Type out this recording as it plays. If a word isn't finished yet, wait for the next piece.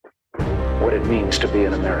what it means to be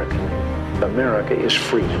an American. America is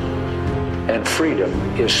freedom, and freedom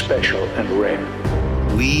is special and rare.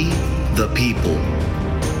 We, the people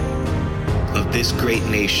of this great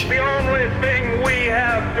nation. The only thing we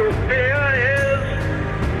have to fear is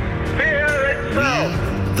fear itself.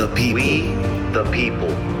 We, the people. We, the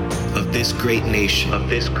people of this great nation. of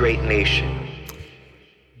this great nation.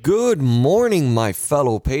 Good morning, my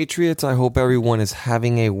fellow patriots. I hope everyone is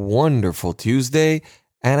having a wonderful Tuesday,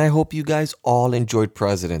 and I hope you guys all enjoyed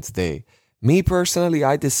President's Day. Me personally,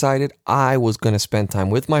 I decided I was going to spend time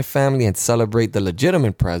with my family and celebrate the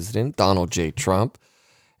legitimate president, Donald J. Trump.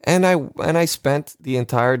 And I spent the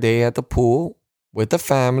entire day at the pool with the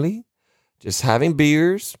family, just having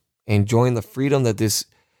beers, enjoying the freedom that this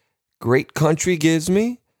great country gives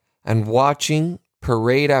me, and watching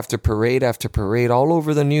parade after parade after parade all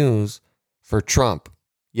over the news for Trump.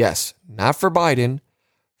 Yes, not for Biden,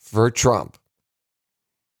 for Trump.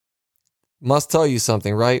 Must tell you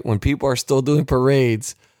something, right? When people are still doing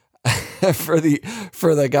parades for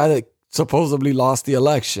the guy that supposedly lost the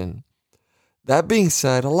election. That being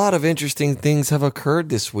said, a lot of interesting things have occurred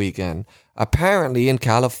this weekend. Apparently in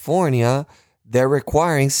California, they're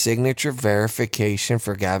requiring signature verification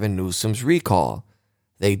for Gavin Newsom's recall.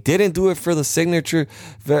 They didn't do it for the signature.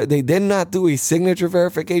 They did not do a signature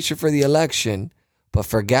verification for the election, but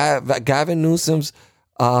for Gavin Newsom's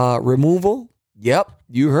removal, yep,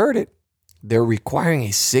 you heard it. They're requiring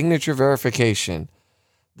a signature verification.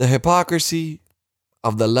 The hypocrisy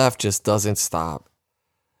of the left just doesn't stop.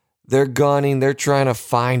 They're gunning. They're trying to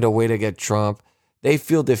find a way to get Trump. They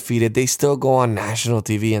feel defeated. They still go on national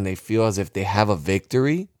TV and they feel as if they have a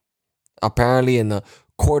victory. Apparently in the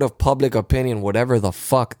court of public opinion, whatever the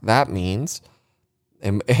fuck that means.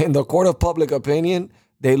 In the court of public opinion,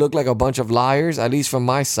 they look like a bunch of liars, at least from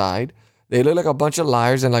my side. They look like a bunch of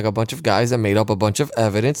liars and like a bunch of guys that made up a bunch of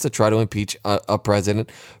evidence to try to impeach a president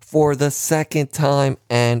for the second time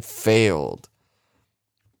and failed.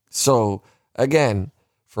 So, again,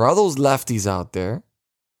 for all those lefties out there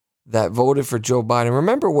that voted for Joe Biden,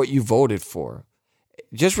 remember what you voted for.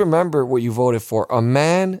 Just remember what you voted for. A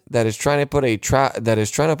man that is trying to put a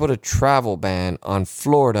travel ban on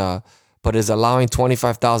Florida, but is allowing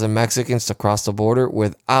 25,000 Mexicans to cross the border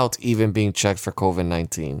without even being checked for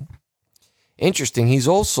COVID-19. Interesting. He's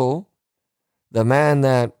also the man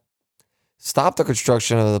that stopped the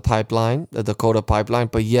construction of the pipeline, the Dakota pipeline,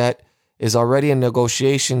 but yet is already in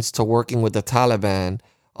negotiations to working with the Taliban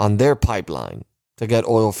on their pipeline to get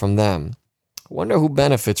oil from them. I wonder who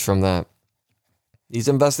benefits from that. These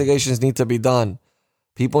investigations need to be done.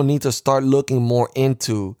 People need to start looking more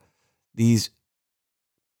into these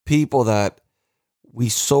people that we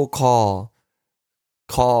call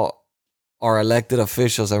our elected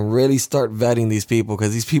officials and really start vetting these people,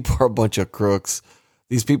 because these people are a bunch of crooks.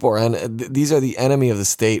 These are the enemy of the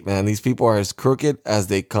state, man. These people are as crooked as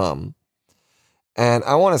they come. And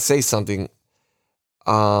I want to say something.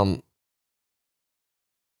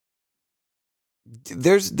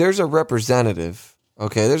 There's a representative.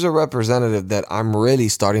 Okay, there's a representative that I'm really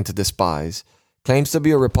starting to despise. Claims to be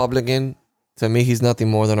a Republican. To me, he's nothing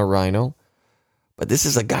more than a rhino. But this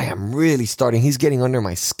is a guy I'm really he's getting under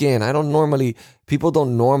my skin. People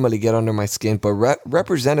don't normally get under my skin, but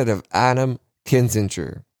Representative Adam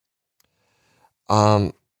Kinzinger,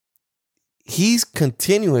 he's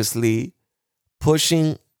continuously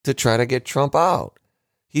pushing to try to get Trump out.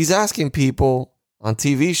 He's asking people on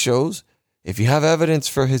TV shows, if you have evidence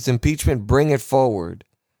for his impeachment, bring it forward.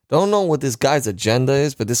 Don't know what this guy's agenda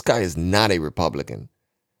is, but this guy is not a Republican.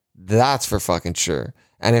 That's for fucking sure.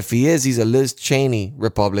 And if he is, he's a Liz Cheney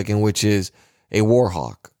Republican, which is a war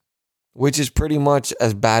hawk, which is pretty much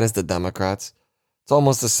as bad as the Democrats. It's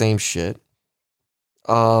almost the same shit.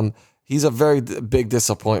 He's a very big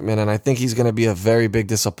disappointment, and I think he's going to be a very big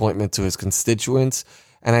disappointment to his constituents.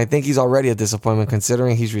 And I think he's already a disappointment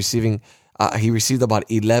considering he received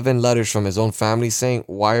about 11 letters from his own family saying,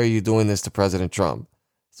 why are you doing this to President Trump?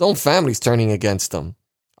 His own family's turning against him.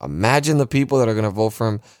 Imagine the people that are going to vote for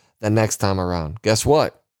him the next time around. Guess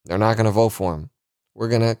what? They're not going to vote for him. We're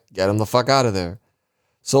going to get him the fuck out of there.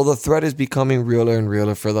 So the threat is becoming realer and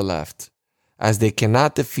realer for the left. As they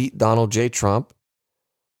cannot defeat Donald J. Trump,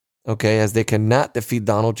 the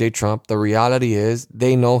reality is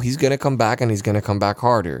they know he's going to come back and he's going to come back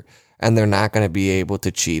harder. And they're not going to be able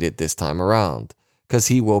to cheat it this time around because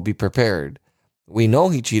he will be prepared. We know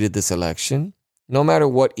he cheated this election. No matter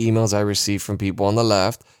what emails I receive from people on the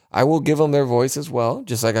left, I will give them their voice as well,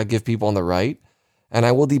 just like I give people on the right. And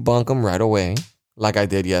I will debunk them right away, like I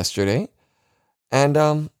did yesterday. And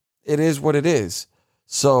it is what it is.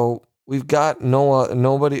 So we've got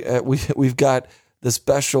we've got the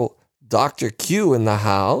special Dr. Q in the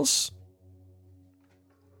house.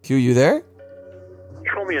 Q, you there?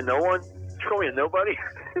 You call me a no one? You call me a nobody?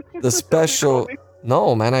 The special...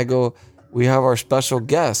 No, man, we have our special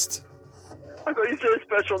guest. I thought you said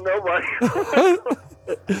special nobody.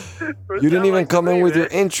 You didn't even come in with your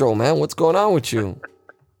intro, man. What's going on with you?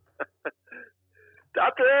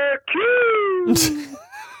 Dr. Q!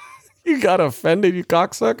 You got offended, you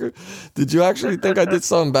cocksucker? Did you actually think I did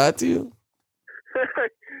something bad to you?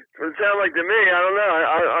 It sounds like to me. I don't know.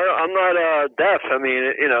 I'm not deaf. I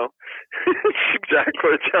mean, you know, it's exactly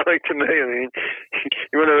what it sounds like to me. I mean,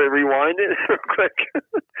 you want to rewind it real quick?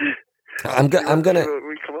 I'm gonna.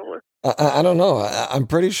 We come up with? I don't know. I'm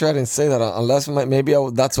pretty sure I didn't say that unless maybe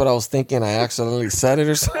that's what I was thinking. I accidentally said it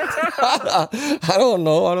or something. I don't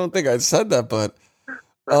know. I don't think I said that, but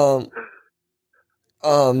so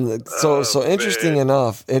interesting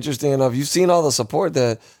enough. You've seen all the support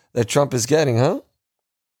that Trump is getting, huh?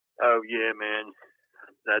 Oh yeah, man.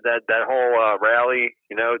 That whole rally,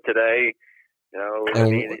 you know, today, you know, I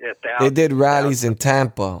mean, they did rallies in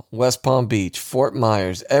Tampa, West Palm Beach, Fort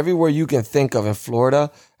Myers, everywhere you can think of in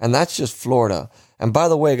Florida, and that's just Florida. And by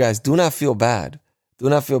the way, guys, do not feel bad. Do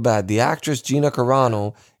not feel bad. The actress Gina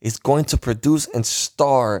Carano is going to produce and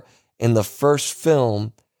star in the first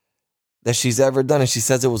film that she's ever done, and she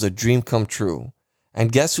says it was a dream come true.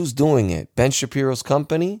 And guess who's doing it? Ben Shapiro's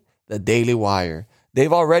company, The Daily Wire.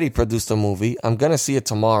 They've already produced a movie. I'm going to see it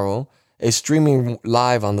tomorrow. It's streaming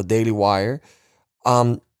live on the Daily Wire.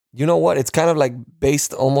 You know what? It's kind of like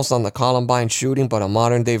based almost on the Columbine shooting, but a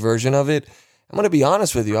modern day version of it. I'm going to be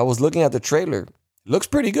honest with you. I was looking at the trailer. It looks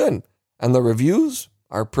pretty good. And the reviews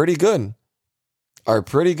are pretty good.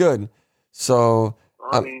 So,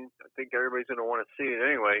 I mean, I think everybody's going to want to see it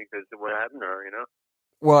anyway because of what happened to her, you know?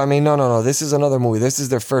 Well, I mean, no. This is another movie. This is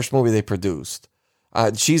their first movie they produced.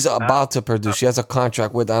 She's about to produce. She has a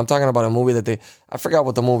contract with. I'm talking about a movie that I forgot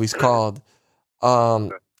what the movie's called.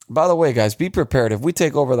 By the way, guys, be prepared. If we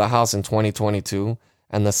take over the House in 2022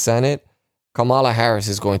 and the Senate, Kamala Harris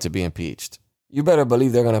is going to be impeached. You better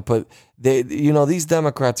believe they're going to these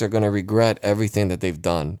Democrats are going to regret everything that they've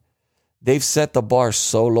done. They've set the bar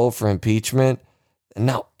so low for impeachment, and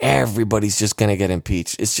now everybody's just going to get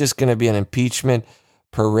impeached. It's just going to be an impeachment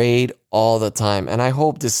parade all the time. And I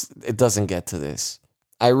hope it doesn't get to this.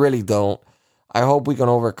 I really don't. I hope we can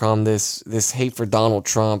overcome this hate for Donald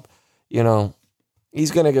Trump. You know,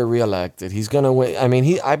 he's going to get reelected. He's going to win. I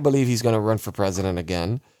mean, I believe he's going to run for president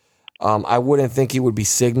again. I wouldn't think he would be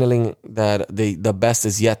signaling that the best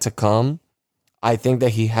is yet to come. I think that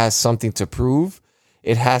he has something to prove.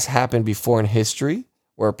 It has happened before in history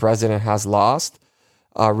where a president has lost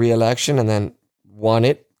re-election and then won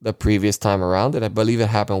it the previous time around. And I believe it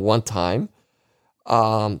happened one time.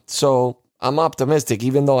 So I'm optimistic,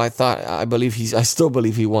 even though I still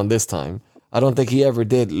believe he won this time. I don't think he ever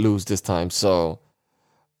did lose this time. So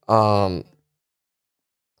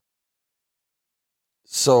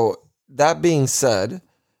that being said,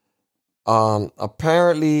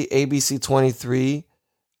 apparently ABC 23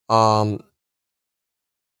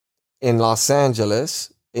 in Los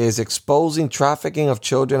Angeles is exposing trafficking of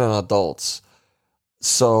children and adults.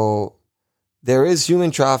 So there is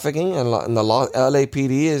human trafficking, and the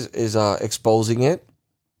LAPD is exposing it.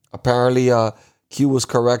 Apparently, Q was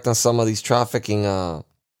correct on some of these trafficking. And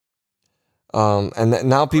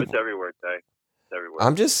now people. It's everywhere, Tay. It's everywhere.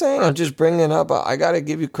 I'm just saying. I'm just bringing it up. I got to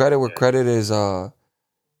give you credit where credit is. Where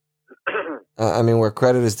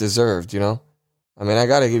credit is deserved. You know. I mean, I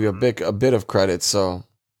got to give you a bit of credit. So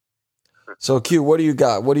Q, what do you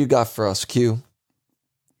got? What do you got for us, Q?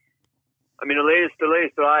 I mean, the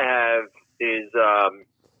latest that I have is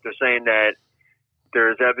they're saying that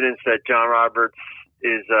there's evidence that John Roberts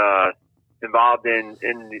is involved in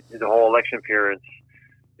the whole election appearance.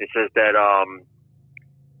 It says that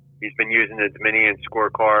he's been using the Dominion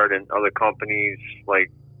scorecard and other companies like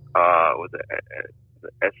was it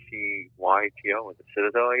SCYTO, was it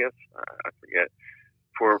Citadel, I guess? I forget.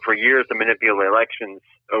 For years to manipulate elections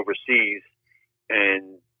overseas,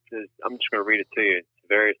 and I'm just going to read it to you. It's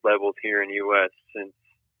various levels here in the U.S. since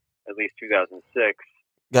at least 2006.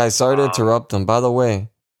 Guys, sorry to interrupt them. By the way,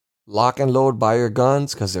 lock and load by your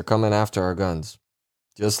guns because they're coming after our guns.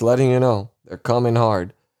 Just letting you know, they're coming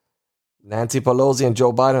hard. Nancy Pelosi and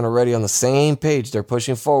Joe Biden are already on the same page. They're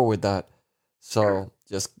pushing forward with that. So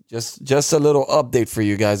just a little update for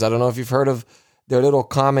you guys. I don't know if you've heard of their little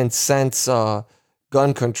common sense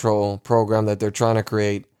gun control program that they're trying to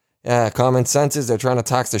create. Yeah, common sense is they're trying to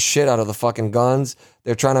tax the shit out of the fucking guns.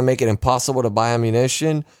 They're trying to make it impossible to buy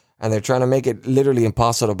ammunition, and they're trying to make it literally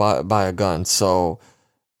impossible to buy a gun. So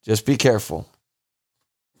just be careful.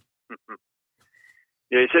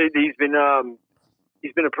 Yeah, he said he's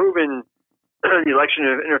been approving the election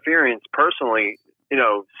of interference personally,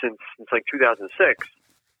 since like 2006,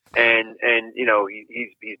 and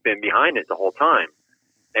he's been behind it the whole time.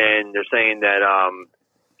 And they're saying that I'm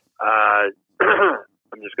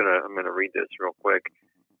gonna read this real quick.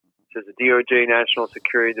 It says the DOJ National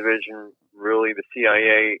Security Division, really the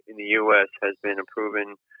CIA in the U.S., has been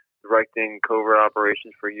approving directing covert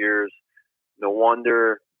operations for years. No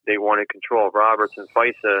wonder they wanted control of Roberts and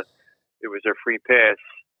FISA. It was their free pass.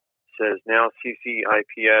 It says now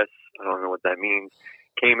CCIPS, I don't know what that means,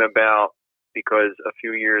 came about because a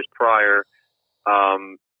few years prior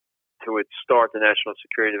to its start, the National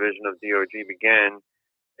Security Division of DOJ began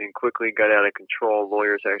and quickly got out of control.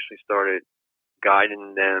 Lawyers actually started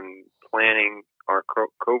guiding them, planning our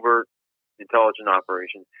covert intelligence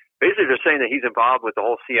operations. Basically, they're saying that he's involved with the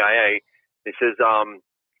whole CIA. He says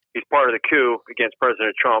he's part of the coup against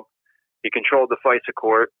President Trump. He controlled the FISA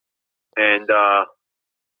court, and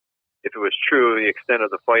if it was true, the extent of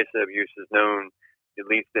the FISA abuse is known, at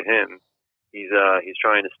least to him. He's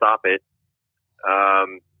trying to stop it.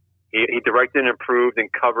 He directed and approved and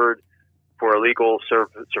covered for illegal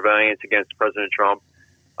surveillance against President Trump,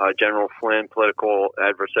 General Flynn, political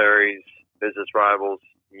adversaries, business rivals,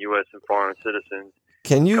 U.S. and foreign citizens.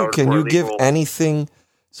 Can you give anything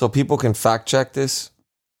so people can fact check this?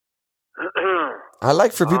 I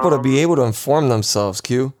like for people to be able to inform themselves,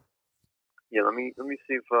 Q. Yeah, let me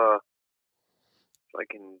see if I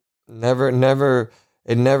can.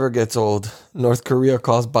 It never gets old. North Korea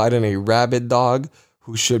calls Biden a rabid dog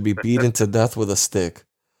who should be beaten to death with a stick.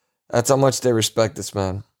 That's how much they respect this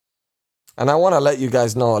man. And I want to let you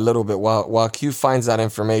guys know a little bit while Q finds that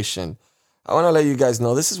information. I want to let you guys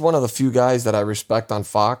know this is one of the few guys that I respect on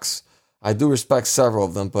Fox. I do respect several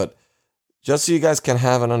of them, but just so you guys can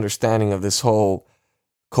have an understanding of this whole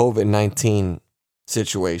COVID-19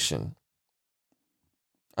 situation,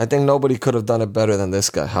 I think nobody could have done it better than this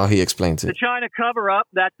guy, how he explains it. The China cover-up,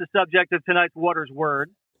 that's the subject of tonight's Waters Word.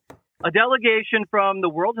 A delegation from the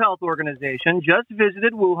World Health Organization just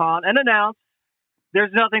visited Wuhan and announced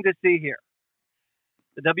there's nothing to see here.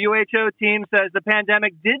 The WHO team says the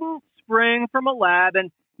pandemic didn't spring from a lab and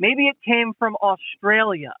maybe it came from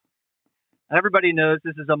Australia. Everybody knows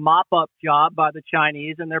this is a mop-up job by the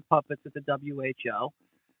Chinese and their puppets at the WHO.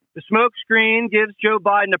 The smokescreen gives Joe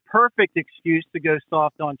Biden a perfect excuse to go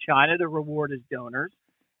soft on China to reward his donors.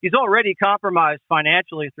 He's already compromised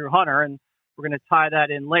financially through Hunter, and we're going to tie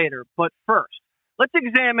that in later. But first, let's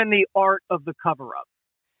examine the art of the cover-up.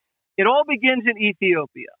 It all begins in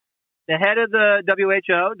Ethiopia. The head of the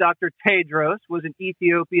WHO, Dr. Tedros, was an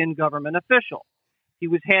Ethiopian government official. He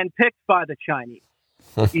was handpicked by the Chinese.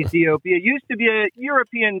 Ethiopia used to be a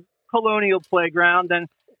European colonial playground, then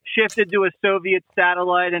shifted to a Soviet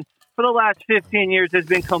satellite, and for the last 15 years has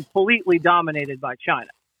been completely dominated by China.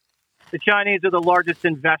 The Chinese are the largest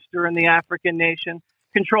investor in the African nation,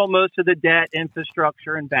 control most of the debt,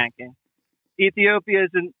 infrastructure, and banking. Ethiopia is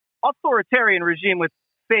an authoritarian regime with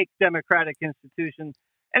fake democratic institutions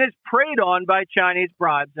and is preyed on by Chinese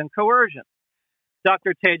bribes and coercion.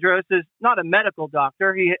 Dr. Tedros is not a medical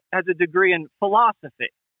doctor. He has a degree in philosophy,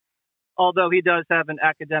 although he does have an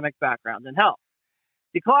academic background in health.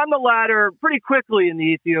 He climbed the ladder pretty quickly in the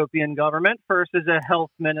Ethiopian government, first as a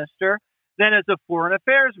health minister, then as a foreign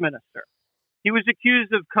affairs minister. He was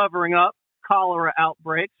accused of covering up cholera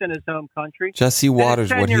outbreaks in his home country. Jesse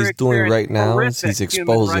Waters, what he's doing right now is he's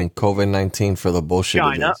exposing COVID-19 for the bullshit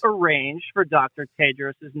China it is. arranged for Dr.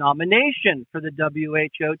 Tedros' nomination for the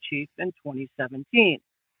WHO chief in 2017.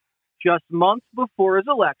 Just months before his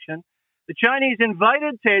election, the Chinese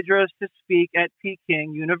invited Tedros to speak at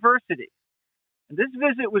Peking University. And this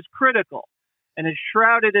visit was critical and is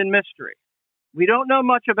shrouded in mystery. We don't know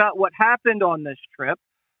much about what happened on this trip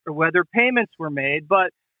or whether payments were made, but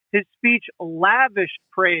his speech lavished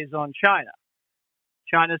praise on China.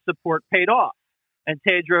 China's support paid off, and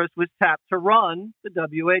Tedros was tapped to run the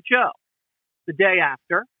WHO. The day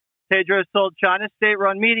after, Tedros told China's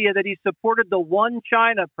state-run media that he supported the One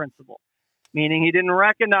China principle, meaning he didn't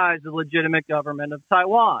recognize the legitimate government of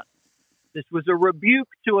Taiwan. This was a rebuke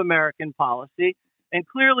to American policy, and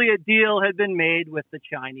clearly a deal had been made with the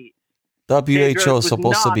Chinese. WHO is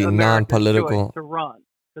supposed to be non-political. To run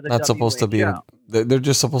for the not WHO. supposed to be. They're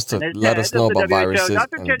just supposed to let us know about viruses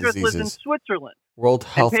Dr. and Tedros diseases. lives in Switzerland. World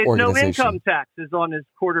Health and pays Organization. no income taxes on his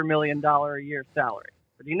 $250,000 a year salary.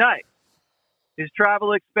 Pretty nice. His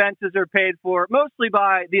travel expenses are paid for mostly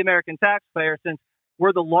by the American taxpayer, since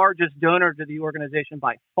we're the largest donor to the organization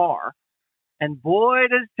by far. And boy,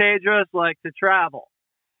 does Tedros like to travel.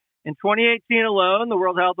 In 2018 alone, the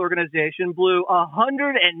World Health Organization blew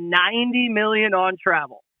 $190 million on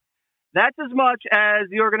travel. That's as much as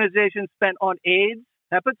the organization spent on AIDS,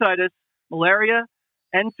 hepatitis, malaria,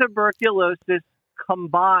 and tuberculosis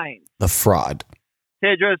combined. The fraud.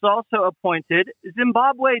 Tedros also appointed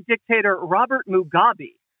Zimbabwe dictator Robert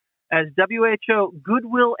Mugabe as WHO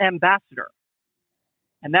Goodwill Ambassador.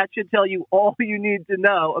 And that should tell you all you need to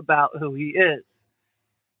know about who he is.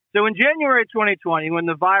 So in January 2020, when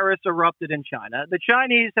the virus erupted in China, the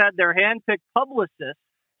Chinese had their hand-picked publicists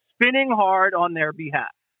spinning hard on their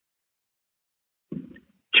behalf.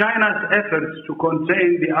 China's efforts to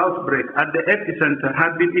contain the outbreak at the epicenter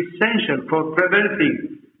have been essential for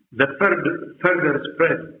preventing the further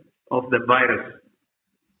spread of the virus.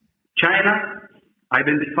 China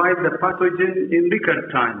identified the pathogen in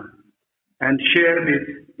record time and shared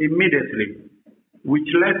it immediately, which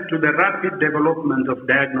led to the rapid development of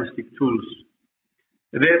diagnostic tools.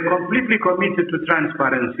 They are completely committed to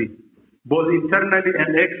transparency, both internally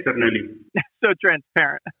and externally. So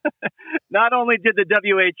transparent. Not only did the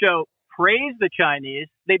WHO praise the Chinese,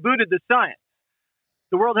 they booted the science.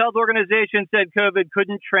 The World Health Organization said COVID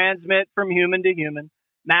couldn't transmit from human to human,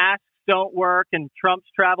 masks don't work, and Trump's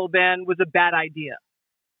travel ban was a bad idea.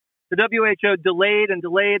 The WHO delayed and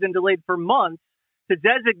delayed and delayed for months to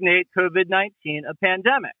designate COVID-19 a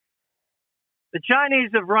pandemic. The Chinese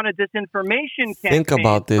have run a disinformation campaign. Think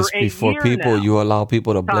about this for a before year people now. you allow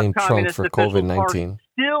people to blame Top Trump communist for officials COVID-19. are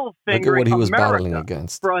still Look at fingering what he was America battling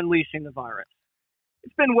against. for unleashing the virus.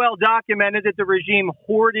 It's been well documented that the regime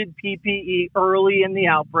hoarded PPE early in the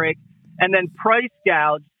outbreak and then price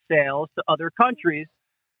gouged sales to other countries.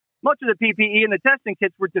 Much of the PPE and the testing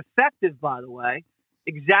kits were defective, by the way,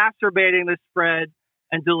 exacerbating the spread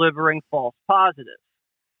and delivering false positives.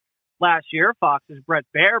 Last year, Fox's Brett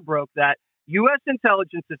Baer broke that U.S.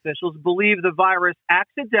 intelligence officials believe the virus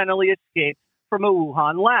accidentally escaped from a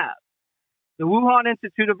Wuhan lab. The Wuhan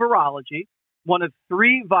Institute of Virology, one of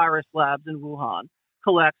 3 virus labs in Wuhan,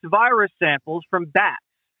 collects virus samples from bats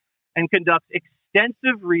and conducts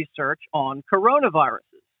extensive research on coronaviruses.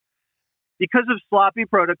 Because of sloppy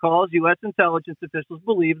protocols, U.S. intelligence officials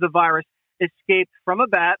believe the virus escaped from a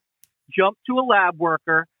bat, jumped to a lab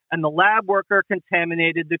worker, and the lab worker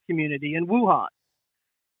contaminated the community in Wuhan.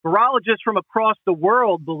 Virologists from across the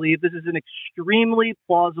world believe this is an extremely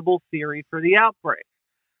plausible theory for the outbreak.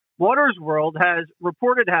 Water's World has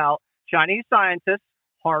reported how Chinese scientists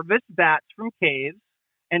harvest bats from caves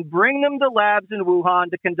and bring them to labs in Wuhan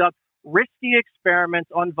to conduct risky experiments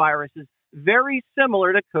on viruses very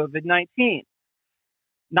similar to COVID-19.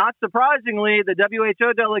 Not surprisingly, the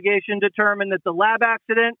WHO delegation determined that the lab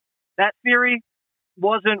accident, that theory,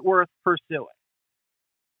 wasn't worth pursuing.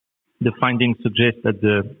 The findings suggest that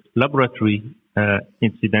the laboratory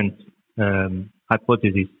incident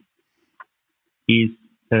hypothesis is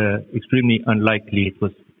extremely unlikely. It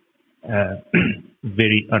was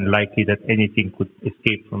very unlikely that anything could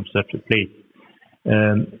escape from such a place.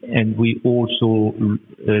 And we also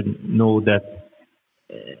know that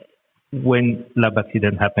when lab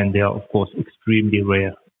accidents happen, they are, of course, extremely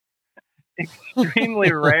rare.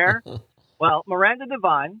 Extremely rare? Well, Miranda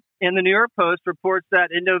Devine in the New York Post reports that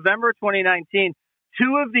in November 2019,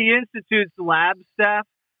 2 of the Institute's lab staff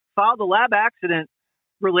filed a lab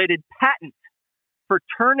accident-related patent for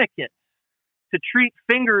tourniquets to treat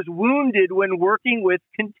fingers wounded when working with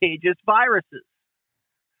contagious viruses.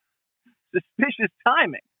 Suspicious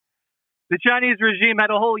timing. The Chinese regime had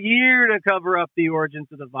a whole year to cover up the origins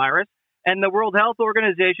of the virus, and the World Health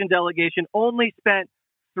Organization delegation only spent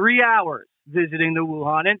 3 hours visiting the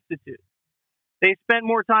Wuhan Institute. They spent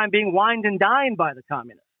more time being wined and dined by the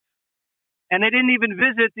communists. And they didn't even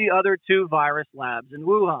visit the other 2 virus labs in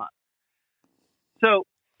Wuhan. So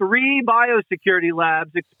 3 biosecurity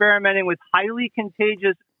labs experimenting with highly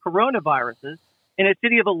contagious coronaviruses in a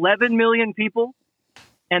city of 11 million people.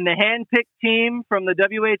 And the hand-picked team from the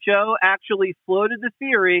WHO actually floated the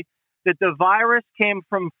theory that the virus came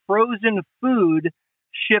from frozen food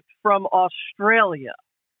shipped from Australia.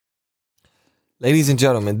 Ladies and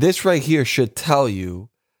gentlemen, this right here should tell you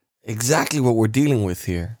exactly what we're dealing with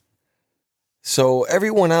here. So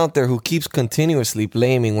everyone out there who keeps continuously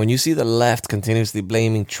blaming, when you see the left continuously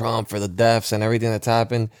blaming Trump for the deaths and everything that's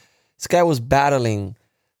happened, this guy was battling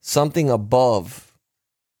something above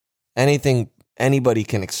anything anybody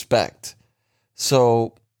can expect.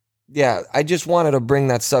 So, yeah, I just wanted to bring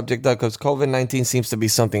that subject up because COVID-19 seems to be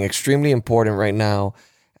something extremely important right now.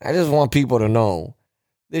 I just want people to know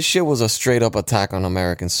this shit was a straight up attack on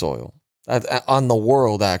American soil, on the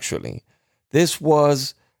world, actually. This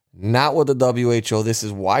was not with the WHO. This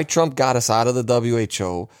is why Trump got us out of the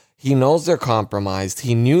WHO. He knows they're compromised.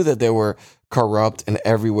 He knew that they were corrupt in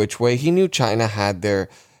every which way. He knew China had their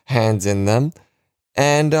hands in them.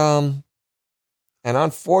 And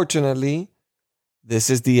unfortunately,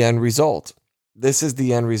 this is the end result. This is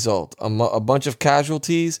the end result. A bunch of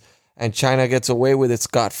casualties, and China gets away with it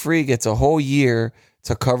scot-free, gets a whole year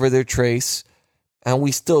to cover their trace, and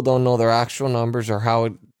we still don't know their actual numbers or how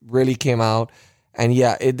it really came out. And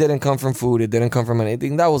yeah, it didn't come from food. It didn't come from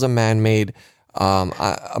anything. That was a man-made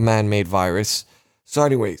virus. So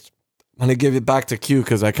anyways, I'm going to give it back to Q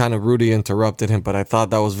because I kind of rudely interrupted him, but I thought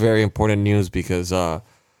that was very important news because I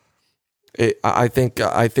think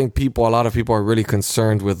a lot of people are really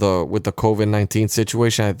concerned with the COVID-19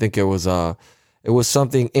 situation. I think it was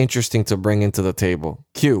something interesting to bring into the table.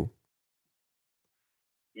 Q.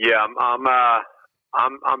 Yeah,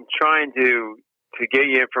 I'm trying to get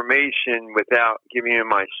you information without giving you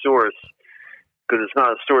my source because it's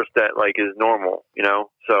not a source that like is normal, you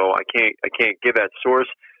know. So I can't give that source,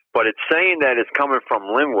 but it's saying that it's coming from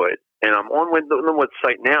Linwood, and I'm on Linwood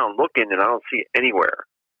site now looking, and I don't see it anywhere.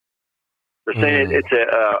 They're saying it's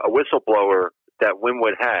a whistleblower that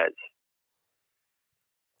Linwood has.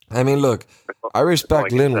 I mean, look, I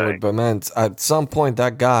respect Linwood, but man, at some point,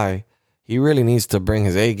 that guy, he really needs to bring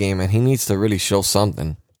his A game, and he needs to really show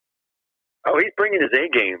something. Oh, he's bringing his A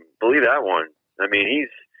game. Believe that one. I mean,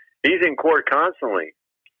 he's in court constantly.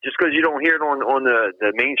 Just because you don't hear it on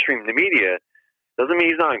the mainstream media doesn't mean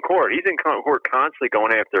he's not in court. He's in court constantly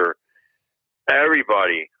going after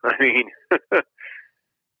everybody. I mean,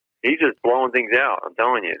 he's just blowing things out. I'm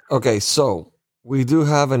telling you. Okay, so we do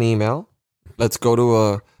have an email. Let's go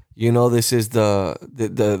to this is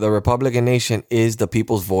the Republican nation is the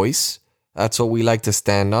people's voice. That's what we like to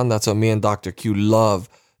stand on. That's what me and Dr. Q love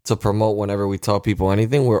to promote whenever we tell people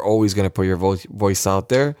anything. We're always going to put your voice out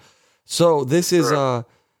there. So this is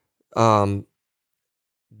Denisio.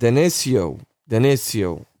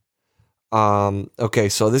 Okay,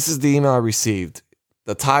 so this is the email I received.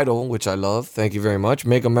 The title, which I love, thank you very much,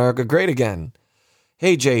 Make America Great Again.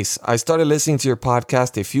 Hey, Jace, I started listening to your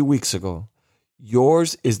podcast a few weeks ago.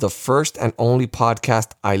 Yours is the first and only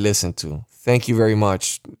podcast I listen to. Thank you very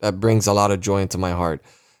much. That brings a lot of joy into my heart.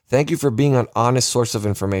 Thank you for being an honest source of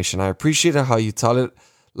information. I appreciate how you tell it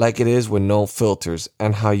like it is with no filters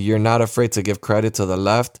and how you're not afraid to give credit to the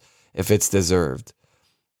left if it's deserved.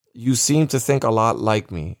 You seem to think a lot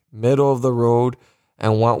like me, middle of the road,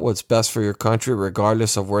 and want what's best for your country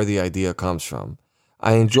regardless of where the idea comes from.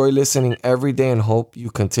 I enjoy listening every day and hope you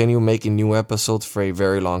continue making new episodes for a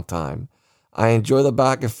very long time. I enjoy the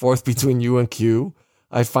back and forth between you and Q.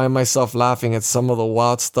 I find myself laughing at some of the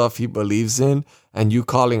wild stuff he believes in and you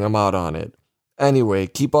calling him out on it. Anyway,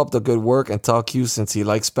 keep up the good work and tell Q since he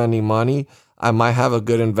likes spending money, I might have a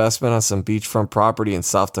good investment on some beachfront property in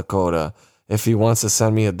South Dakota if he wants to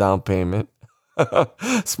send me a down payment.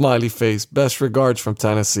 Smiley face. Best regards from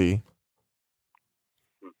Tennessee.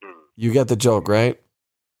 You get the joke, right?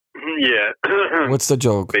 Yeah. What's the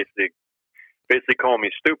joke? Basically call me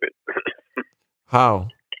stupid. How?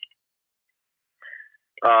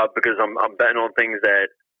 Because I'm betting on things that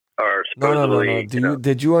are supposedly. No.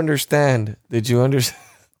 Did you understand? Did you understand?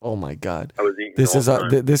 Oh my God! I was eating this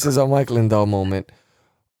is a Mike Lindell moment.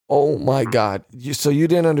 Oh my God! So you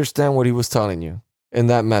didn't understand what he was telling you in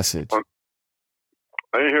that message?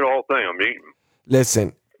 I didn't hear the whole thing. I'm eating.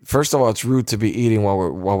 Listen, first of all, it's rude to be eating while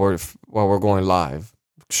we're going live.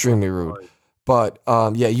 Extremely rude. But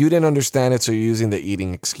yeah, you didn't understand it, so you're using the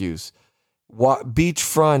eating excuse. What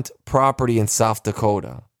beachfront property in South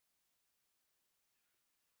Dakota?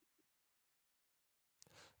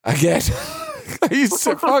 Again, are you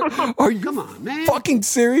Come on, man. Fucking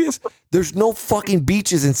serious? There's no fucking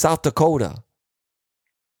beaches in South Dakota.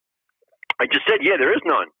 I just said, yeah, there is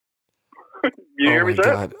none. You hear me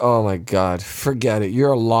say? Oh my God. Forget it.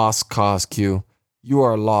 You're a lost cause, Q. You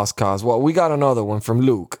are a lost cause. Well, we got another one from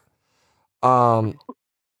Luke.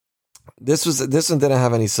 This one didn't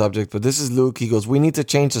have any subject, but this is Luke. He goes, we need to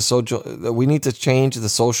change the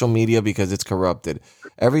social media because it's corrupted.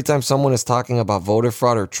 Every time someone is talking about voter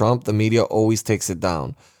fraud or Trump, the media always takes it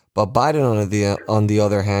down. But Biden, on the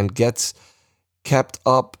other hand, gets kept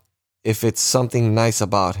up if it's something nice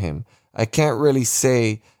about him. I can't really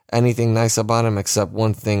say anything nice about him except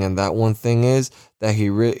one thing, and that one thing is that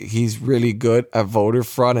he's really good at voter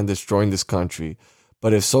fraud and destroying this country.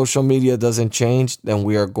 But if social media doesn't change, then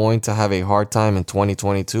we are going to have a hard time in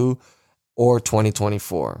 2022 or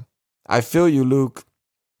 2024. I feel you, Luke.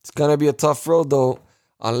 It's going to be a tough road, though,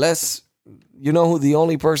 unless you know who the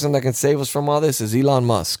only person that can save us from all this is Elon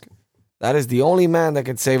Musk. That is the only man that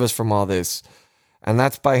can save us from all this. And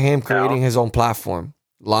that's by him creating his own platform,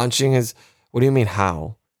 launching his... What do you mean,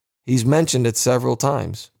 how? He's mentioned it several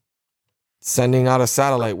times. Sending out a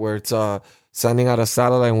satellite where it's sending out a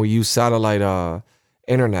satellite and we use satellite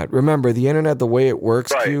internet. Remember, the internet, the way it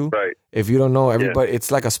works, Q, if you don't know, everybody,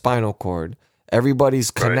 it's like a spinal cord.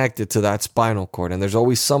 Everybody's connected to that spinal cord, and there's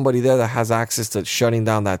always somebody there that has access to shutting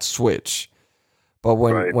down that switch. But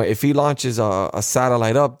when if he launches a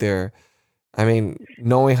satellite up there, I mean,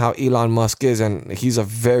 knowing how Elon Musk is, and he's a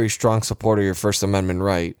very strong supporter of your First Amendment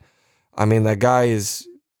right. I mean, that guy is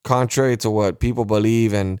contrary to what people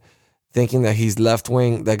believe and thinking that he's left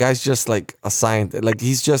wing. That guy's just like a scientist. Like,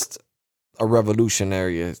 he's just a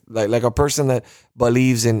revolutionary, like a person that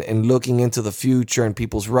believes in looking into the future and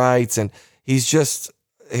people's rights. And he's just,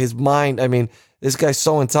 his mind. I mean, this guy's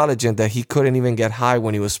so intelligent that he couldn't even get high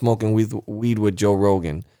when he was smoking weed with Joe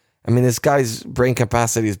Rogan. I mean, this guy's brain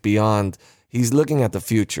capacity is beyond. He's looking at the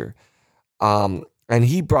future. And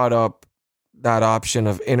he brought up that option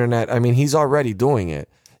of internet. I mean, he's already doing it.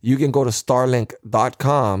 You can go to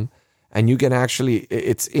starlink.com and you can actually,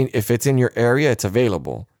 if it's in your area, it's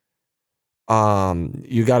available.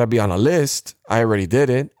 You got to be on a list. I already did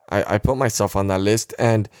it. I put myself on that list,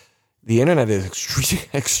 and the internet is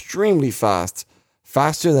extremely fast,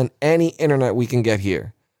 faster than any internet we can get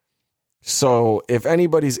here. So if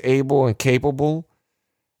anybody's able and capable,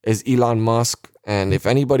 is Elon Musk. And if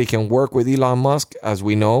anybody can work with Elon Musk, as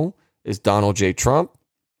we know, is Donald J. Trump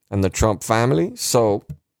and the Trump family. So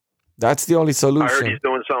that's the only solution. I heard he's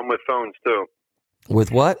doing something with phones too.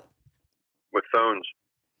 With what? With phones.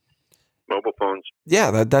 Mobile phones.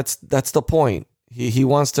 Yeah, that's the point. He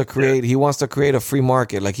wants to create a free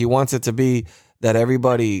market. Like, he wants it to be that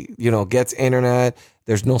everybody, gets internet.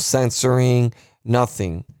 There's no censoring,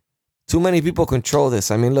 nothing. Too many people control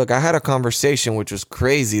this. I mean, look, I had a conversation which was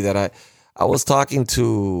crazy that I was talking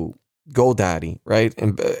to GoDaddy, right?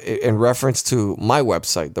 In reference to my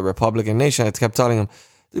website, the Republican Nation. I kept telling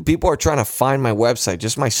him, people are trying to find my website,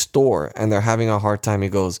 just my store, and they're having a hard time. He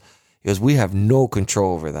goes, we have no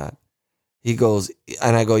control over that. He goes,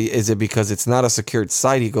 and I go, is it because it's not a secured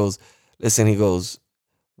site? He goes, listen,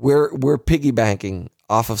 we're piggybanking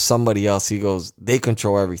off of somebody else. He goes, they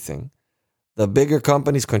control everything. The bigger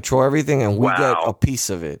companies control everything, and we get a piece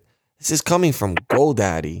of it. This is coming from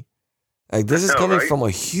GoDaddy. Like, this is coming from a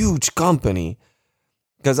huge company.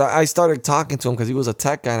 Because I started talking to him because he was a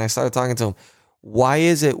tech guy, and I started talking to him. Why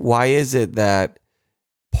is it that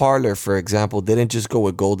Parler, for example, didn't just go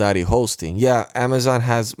with GoDaddy hosting? Yeah, Amazon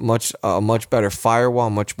has a much better firewall,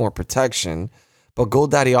 much more protection, but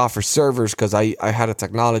GoDaddy offers servers because I had a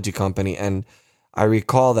technology company, and I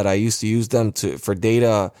recall that I used to use them for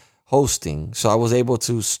data hosting. So I was able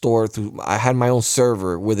to store I had my own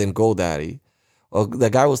server within GoDaddy. Well, the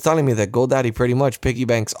guy was telling me that GoDaddy pretty much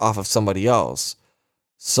piggybacks off of somebody else.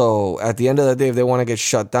 So at the end of the day, if they want to get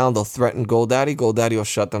shut down, they'll threaten GoDaddy. GoDaddy will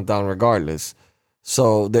shut them down regardless.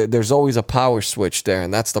 So there's always a power switch there,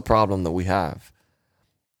 and that's the problem that we have.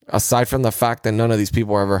 Aside from the fact that none of these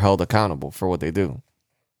people are ever held accountable for what they do.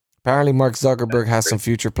 Apparently, Mark Zuckerberg has some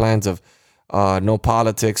future plans of no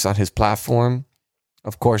politics on his platform.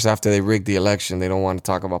 Of course, after they rigged the election, they don't want to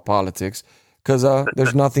talk about politics because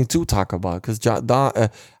there's nothing to talk about. Because Joe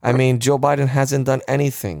Biden hasn't done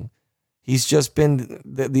anything. He's just been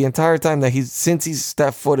the entire time that since he's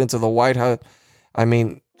stepped foot into the White House. I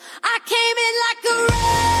mean, I came in like a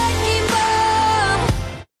wrecking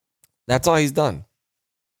ball. That's all he's done.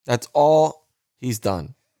 That's all he's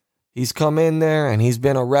done. He's come in there and he's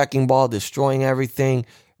been a wrecking ball, destroying everything,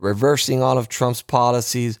 reversing all of Trump's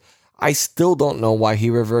policies. I still don't know why he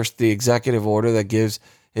reversed the executive order that gives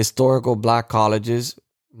historical black colleges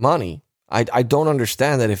money. I don't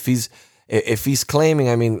understand that. If he's claiming,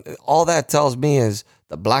 I mean, all that tells me is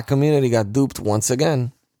the black community got duped once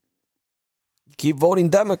again. Keep voting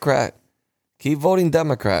Democrat. Keep voting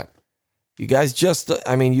Democrat. You guys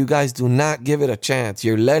you guys do not give it a chance.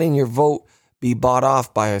 You're letting your vote be bought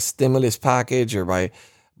off by a stimulus package or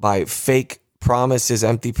by fake promises,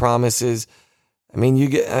 empty promises. I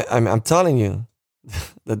mean, I'm telling you,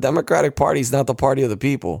 the Democratic Party is not the party of the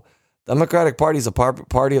people. Democratic Party is a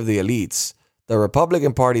party of the elites. The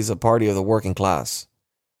Republican Party is a party of the working class.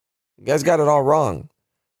 You guys got it all wrong.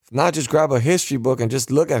 If not, just grab a history book and just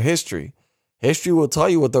look at history. History will tell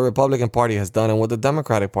you what the Republican Party has done and what the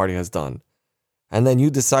Democratic Party has done. And then you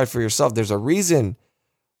decide for yourself. There's a reason.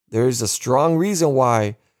 There's a strong reason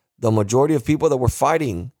why the majority of people that were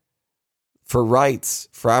fighting for rights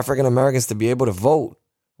for African Americans to be able to vote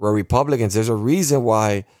were Republicans. There's a reason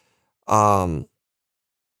why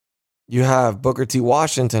you have Booker T.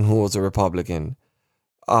 Washington, who was a Republican.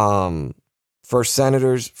 First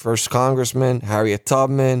senators, first congressman, Harriet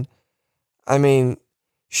Tubman. I mean,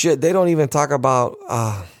 shit, they don't even talk about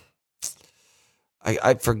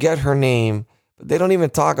I forget her name, but they don't even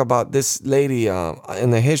talk about this lady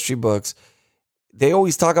in the history books. They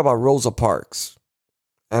always talk about Rosa Parks.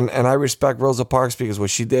 And I respect Rosa Parks because what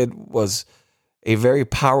she did was a very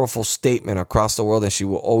powerful statement across the world, and she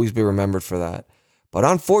will always be remembered for that. But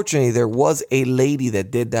unfortunately, there was a lady that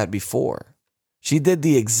did that before. She did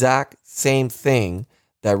the exact same thing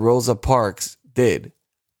that Rosa Parks did.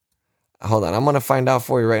 Hold on, I'm going to find out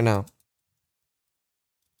for you right now.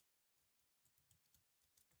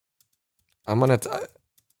 I'm going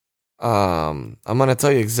to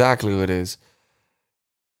tell you exactly who it is.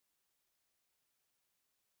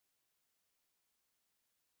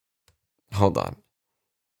 Hold on.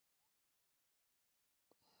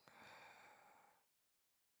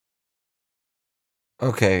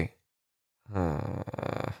 Okay.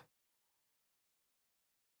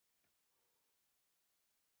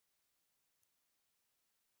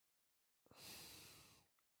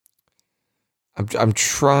 I'm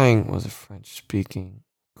trying. Was it French speaking?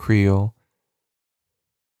 Creole?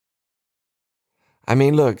 I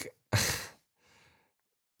mean, look.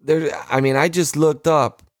 I just looked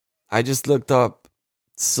up.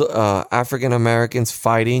 African Americans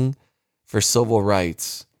fighting for civil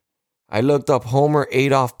rights. I looked up Homer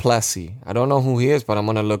Adolph Plessy. I don't know who he is, but I'm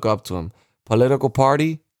gonna look up to him. Political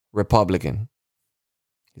party, Republican.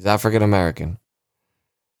 He's African American.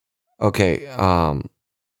 Okay.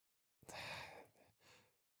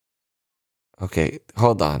 Okay.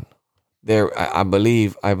 Hold on. There. I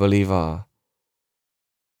believe. I believe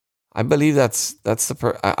that's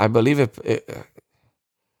the. I believe it.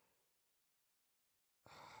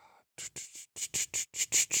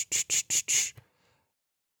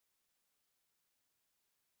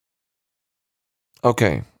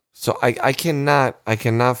 Okay, so I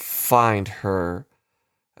cannot find her,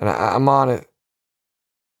 and I'm on it.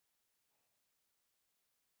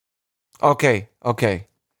 Okay, okay,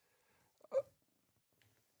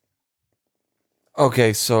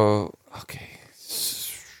 okay. So okay.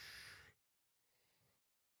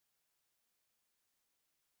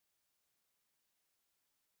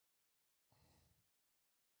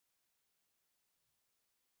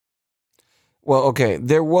 Well, okay.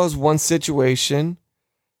 There was one situation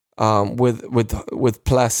with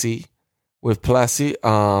Plessy,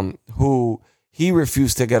 who he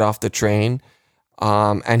refused to get off the train,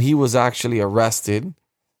 and he was actually arrested.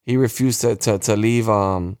 He refused to leave.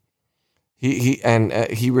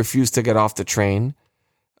 He refused to get off the train,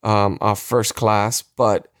 off first class.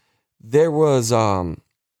 But there was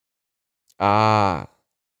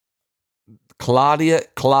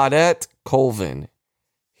Claudette Colvin.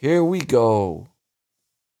 Here we go.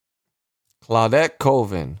 Claudette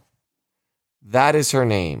Colvin. That is her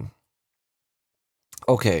name.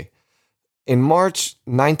 Okay. In March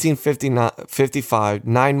 1955,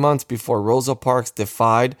 9 months before Rosa Parks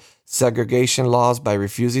defied segregation laws by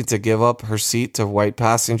refusing to give up her seat to a white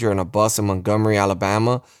passenger in a bus in Montgomery,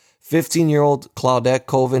 Alabama, 15-year-old Claudette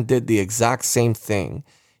Colvin did the exact same thing.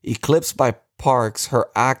 Eclipsed by Parks, her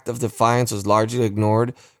act of defiance was largely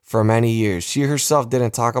ignored for many years. She herself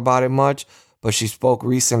didn't talk about it much, but she spoke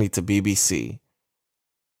recently to BBC.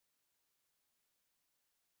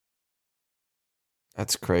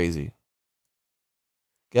 That's crazy.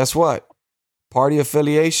 Guess what? Party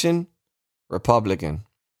affiliation? Republican.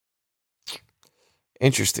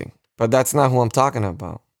 Interesting. But that's not who I'm talking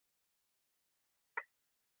about.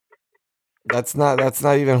 That's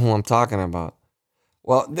not even who I'm talking about.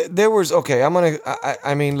 Well, there was, okay, I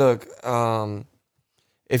mean, look,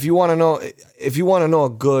 if you want to know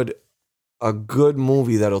a good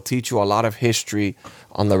movie that'll teach you a lot of history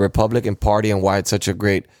on the Republican Party and why it's such a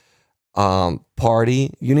great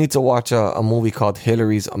party, you need to watch a movie called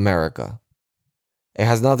Hillary's America. It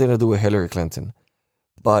has nothing to do with Hillary Clinton,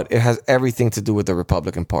 but it has everything to do with the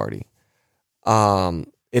Republican Party.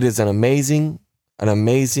 It is an amazing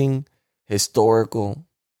historical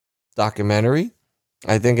documentary.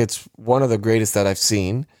 I think it's one of the greatest that I've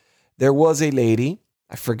seen. There was a lady,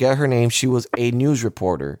 I forget her name. She was a news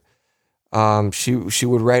reporter. She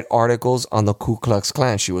would write articles on the Ku Klux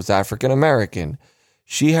Klan. She was African American.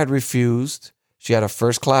 She had refused. She had a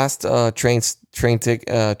first class train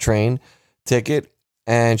ticket,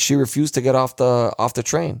 and she refused to get off the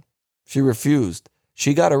train. She refused.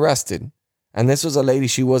 She got arrested. And this was a lady.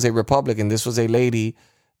 She was a Republican. This was a lady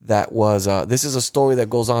that was. This is a story that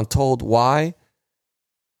goes untold. Why?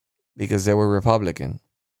 Because they were Republican.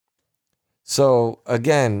 So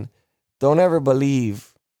again, don't ever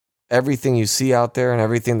believe everything you see out there and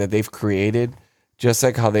everything that they've created. Just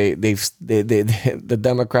like how the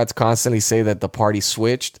Democrats constantly say that the party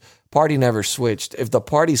switched. Party never switched. If the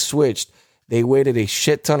party switched, they waited a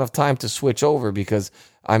shit ton of time to switch over because,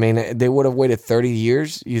 I mean, they would have waited 30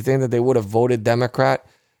 years. You think that they would have voted Democrat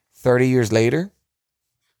 30 years later?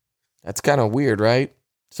 That's kind of weird, right?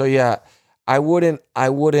 So yeah, I wouldn't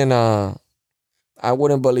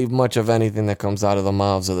believe much of anything that comes out of the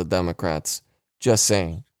mouths of the Democrats. Just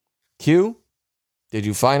saying. Q, did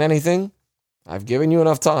you find anything? I've given you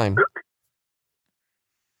enough time.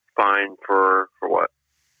 Fine for what?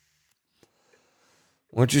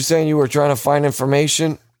 Weren't you saying you were trying to find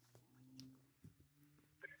information?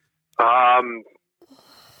 I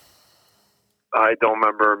don't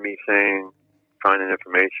remember me saying finding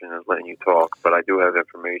information and letting you talk, but I do have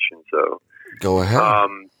information, so go ahead.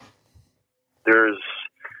 There's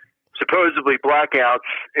supposedly blackouts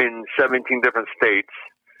in 17 different states,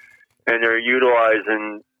 and they're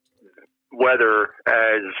utilizing weather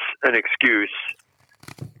as an excuse,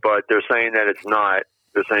 but they're saying that it's not.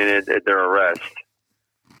 They're saying that they're arrest.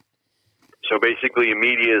 So basically, the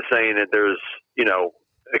media is saying that there's,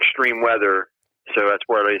 extreme weather, so that's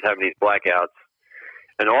where they're having these blackouts.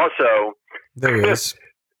 And also, there is.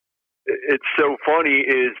 It's so funny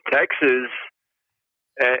is Texas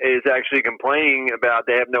is actually complaining about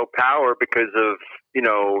they have no power because of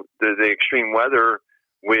the extreme weather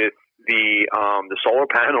with the solar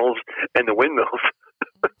panels and the windmills.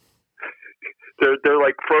 they're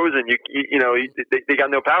like frozen. They got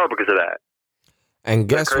no power because of that. And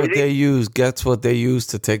guess what they use? Guess what they use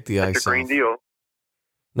to take the ice off? The Green Deal.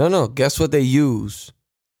 No. Guess what they use?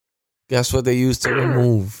 Guess what they use to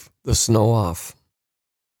remove the snow off?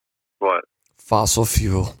 What? Fossil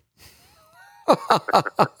fuel.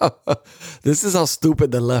 This is how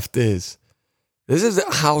stupid the left is. This is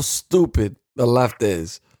how stupid the left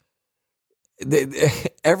is.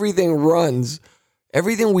 Everything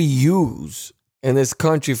we use in this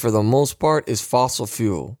country for the most part is fossil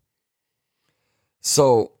fuel.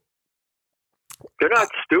 So they're not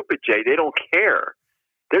stupid, Jay. They don't care.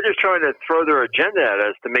 They're just trying to throw their agenda at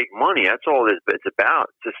us to make money. That's all it's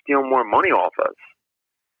about. To steal more money off us.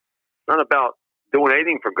 It's not about doing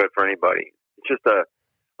anything for good for anybody. It's just a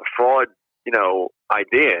fraud,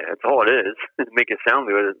 idea. That's all it is. Make it sound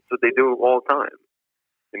good. That's what they do all the time.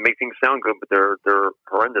 They make things sound good, but they're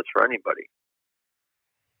horrendous for anybody.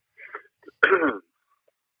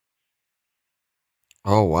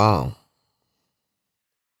 Oh, wow.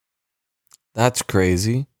 That's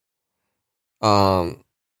crazy.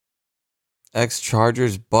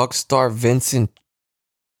 Ex-Chargers Buck star Vincent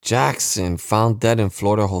Jackson found dead in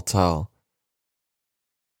Florida hotel.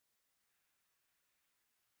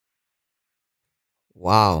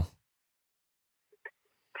 Wow.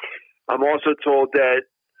 I'm also told that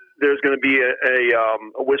there's going to be a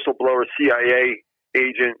whistleblower CIA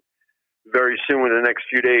agent very soon in the next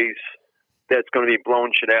few days that's going to be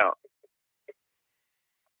blowing shit out.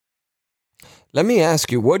 Let me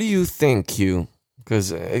ask you, what do you think, Q?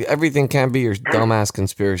 Because everything can't be your dumbass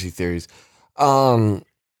conspiracy theories. What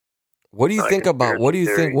do you think about? What do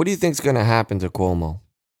you think is going to happen to Cuomo?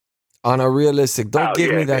 On a realistic, don't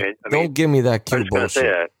give me that Q bullshit.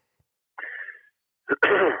 That.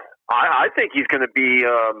 I think he's going to be.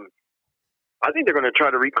 I think they're going to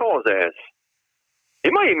try to recall his ass.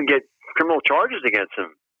 He might even get criminal charges against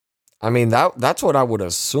him. I mean that's what I would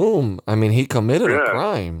assume. I mean, he committed a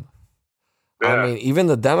crime. Yeah. I mean, even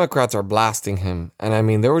the Democrats are blasting him. And I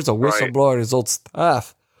mean, there was a whistleblower at his old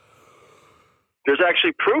staff. There's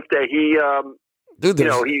actually proof that he,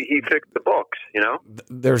 he fixed the books,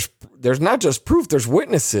 There's not just proof, there's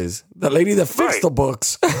witnesses. The lady that fixed the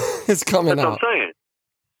books is coming out. That's what I'm saying.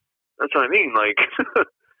 That's what I mean. Like,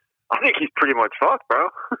 I think he's pretty much fucked, bro.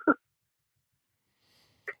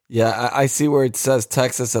 Yeah, I see where it says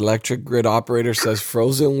Texas electric grid operator says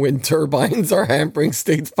frozen wind turbines are hampering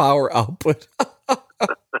state's power output.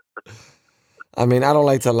 I mean, I don't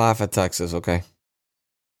like to laugh at Texas, okay?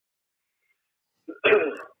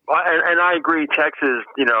 And I agree, Texas,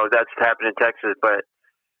 that's happening in Texas, but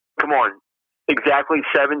come on, exactly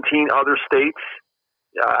 17 other states?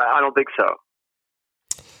 I don't think so.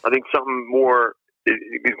 I think something more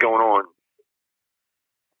is going on.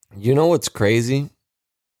 You know what's crazy?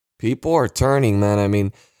 People are turning, man. I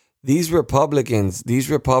mean, these Republicans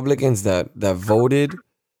that voted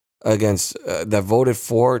against, that voted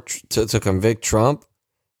for to convict Trump,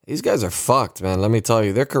 these guys are fucked, man. Let me tell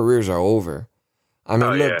you, their careers are over. I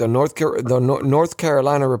mean, look, the North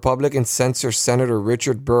Carolina Republicans censor Senator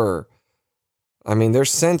Richard Burr. I mean, they're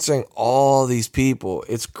censoring all these people.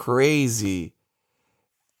 It's crazy.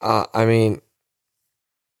 I mean,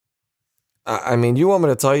 you want me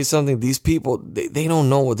to tell you something? These people, they don't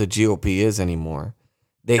know what the GOP is anymore.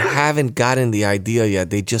 They haven't gotten the idea yet.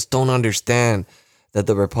 They just don't understand that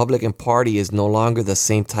the Republican Party is no longer the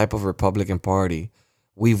same type of Republican Party.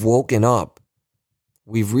 We've woken up.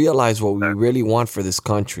 We've realized what we really want for this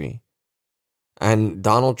country. And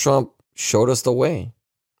Donald Trump showed us the way.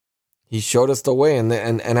 He showed us the way. And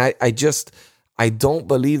I don't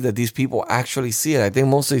believe that these people actually see it. I think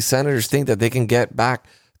most of these senators think that they can get back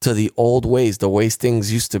to the old ways, the ways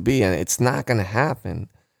things used to be. And it's not going to happen.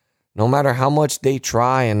 No matter how much they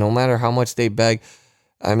try and no matter how much they beg.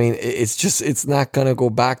 I mean, it's not going to go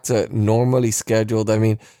back to normally scheduled. I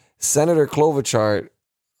mean, Senator Klobuchar,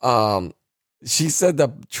 she said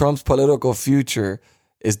that Trump's political future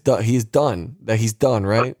is done. He's done,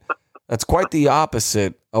 right? That's quite the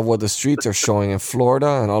opposite of what the streets are showing in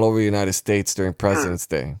Florida and all over the United States during President's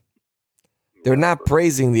Day. They're not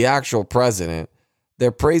praising the actual president.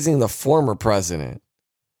 They're praising the former president.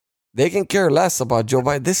 They can care less about Joe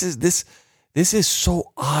Biden. This is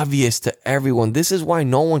so obvious to everyone. This is why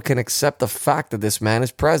no one can accept the fact that this man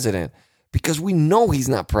is president, because we know he's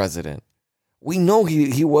not president. We know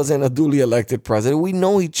he wasn't a duly elected president. We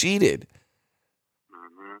know he cheated.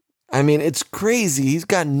 I mean, it's crazy. He's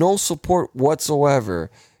got no support whatsoever.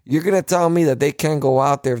 You're going to tell me that they can't go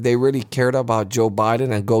out there if they really cared about Joe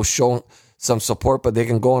Biden and go show some support, but they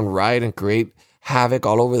can go and riot and create havoc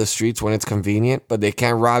all over the streets when it's convenient, but they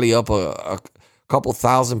can't rally up a couple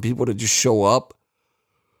thousand people to just show up?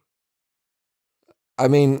 I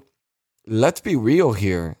mean, let's be real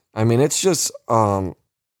here. I mean, it's just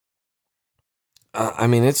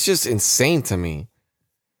it's just insane to me.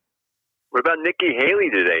 What about Nikki Haley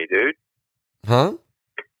today, dude? Huh?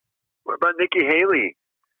 What about Nikki Haley?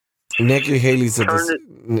 Nikki Haley's a turn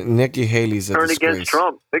disgrace. Against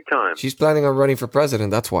Trump, big time. She's planning on running for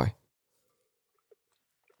president. That's why.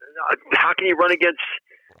 How can you run against?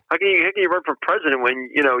 How can you run for president when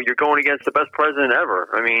you're going against the best president ever?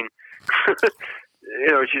 I mean,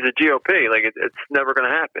 she's a GOP. Like it's never going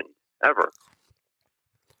to happen ever.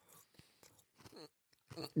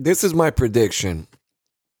 This is my prediction.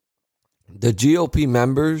 The GOP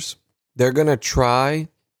members, they're going to try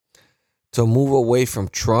to move away from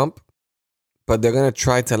Trump, but they're going to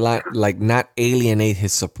try to not alienate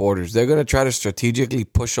his supporters. They're going to try to strategically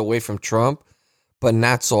push away from Trump, but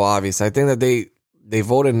not so obvious. I think that they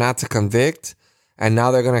voted not to convict, and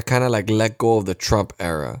now they're going to kind of let go of the Trump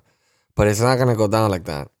era. But it's not going to go down like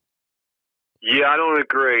that. Yeah, I don't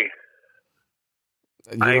agree.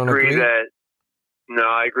 I agree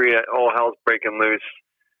that all hell's breaking loose.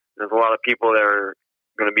 There's a lot of people that are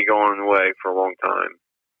going to be going away for a long time.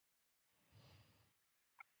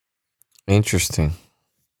 Interesting.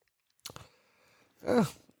 Yeah,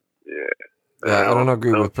 I don't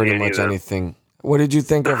agree with pretty much anything. What did you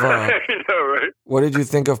think of? I know, right? What did you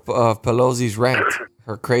think of Pelosi's rant?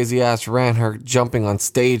 Her crazy ass rant. Her jumping on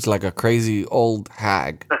stage like a crazy old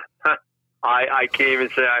hag. I can't even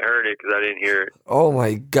say I heard it because I didn't hear it. Oh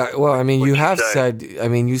my God! Well, I mean, you have said. I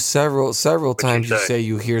mean, you several times you say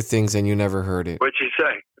you hear things and you never heard it. What'd you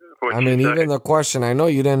say? I mean, even the question. I know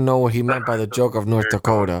you didn't know what he meant by the joke of North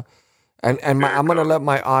Dakota, and I'm gonna let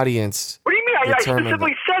my audience. What do you mean? I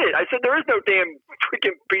specifically said it. I said there is no damn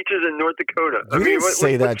freaking beaches in North Dakota. You didn't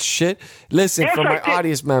say that shit. Listen, yes, for my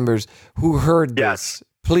audience members who heard this,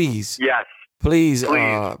 please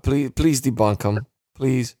debunk them,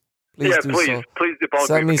 please. Please debunk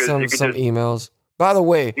Send me some emails. By the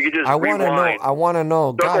way, I want to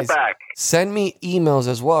know, guys. Send me emails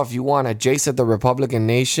as well if you want at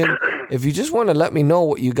Jace@therepublicannation. If you just want to let me know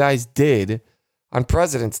what you guys did on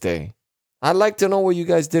President's Day, I'd like to know what you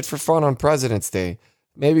guys did for fun on President's Day.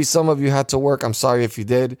 Maybe some of you had to work. I'm sorry if you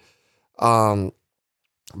did, but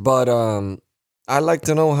I'd like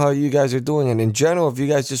to know how you guys are doing. And in general, if you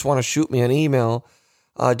guys just want to shoot me an email.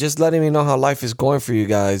 Just letting me know how life is going for you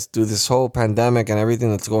guys through this whole pandemic and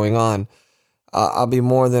everything that's going on. I'll be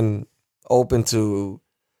more than open to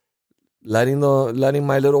letting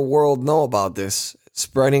my little world know about this,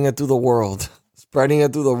 spreading it through the world, spreading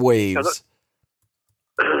it through the waves.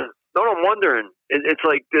 No, I'm wondering. It's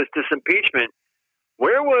like this impeachment.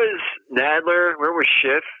 Where was Nadler? Where was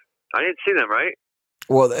Schiff? I didn't see them, right?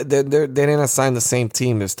 Well, they didn't assign the same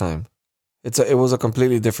team this time. It was a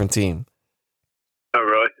completely different team. Oh,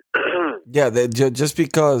 really? Yeah, just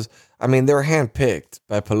because, I mean, they're handpicked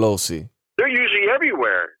by Pelosi. They're usually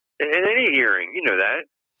everywhere in any hearing. You know that.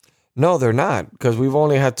 No, they're not, because we've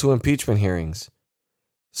only had 2 impeachment hearings.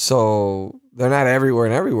 So they're not everywhere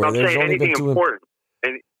and everywhere. I'm There's saying only anything been 2 important.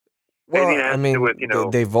 I mean,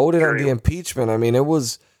 they voted on the impeachment. I mean, it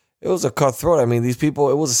was a cutthroat. I mean, these people,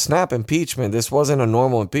 it was a snap impeachment. This wasn't a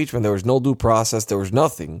normal impeachment. There was no due process. There was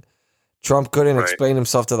nothing. Trump couldn't explain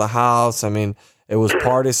himself to the House. I mean, it was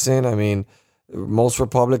partisan. I mean, Most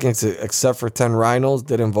Republicans, except for 10 rhinos,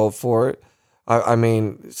 didn't vote for it. I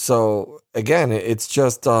mean, so again, it's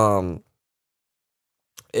just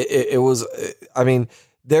it was. I mean,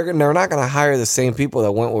 they're not going to hire the same people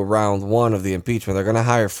that went with round one of the impeachment. They're going to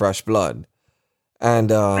hire fresh blood, and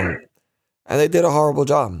they did a horrible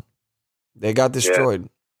job. They got destroyed. Yeah.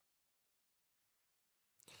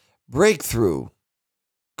 Breakthrough: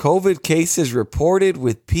 COVID cases reported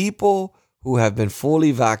with people who have been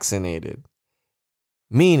fully vaccinated,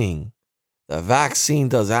 meaning the vaccine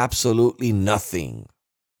does absolutely nothing.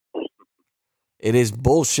 It is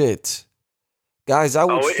bullshit. Guys, I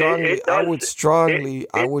would strongly.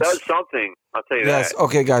 It does something. I'll tell you that. Yes.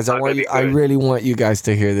 Okay, guys. I really want you guys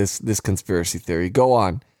to hear this conspiracy theory. Go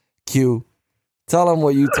on, Q. Tell them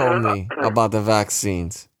what you told me about the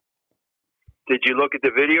vaccines. Did you look at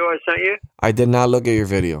the video I sent you? I did not look at your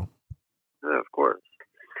video. Of course.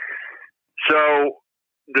 So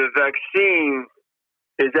the vaccine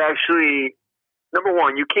is actually, number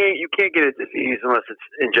one, you can't get a disease unless it's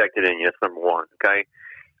injected in you. That's number one. Okay.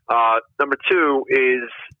 Number two is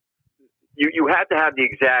you have to have the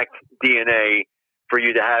exact DNA for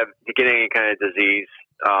you to get any kind of disease,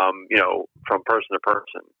 from person to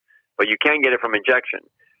person. But you can get it from injection,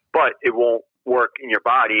 but it won't work in your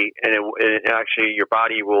body, and it actually your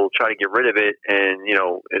body will try to get rid of it, and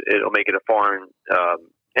it'll make it a foreign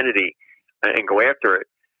entity and go after it.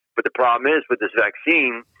 But the problem is with this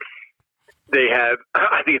vaccine, they have,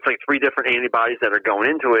 I think it's like 3 different antibodies that are going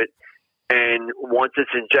into it. And once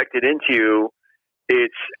it's injected into you,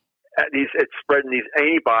 it's spreading these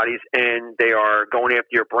antibodies, and they are going after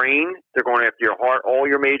your brain. They're going after your heart, all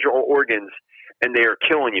your major organs, and they are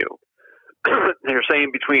killing you. They're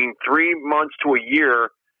saying between 3 months to a year,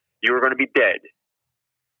 you are going to be dead.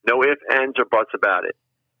 No ifs, ands, or buts about it.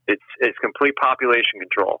 It's complete population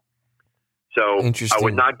control. So I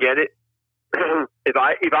would not get it. If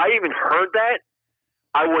I even heard that,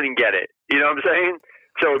 I wouldn't get it. You know what I'm saying?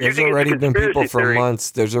 So there's already been people for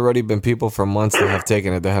months. There's already been people for months that have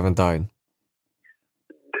taken it. They haven't died.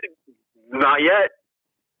 Not yet.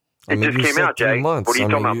 It just came out, Jay. Months. What are you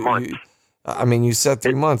talking about? Months. You said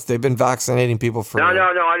 3 months. They've been vaccinating people for. No, I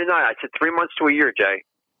did not. I said 3 months to a year, Jay.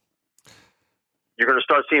 You're going to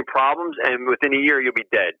start seeing problems, and within a year, you'll be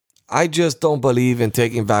dead. I just don't believe in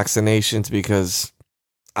taking vaccinations because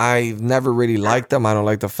I've never really liked them. I don't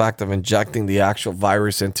like the fact of injecting the actual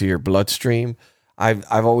virus into your bloodstream. I've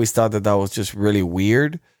always thought that was just really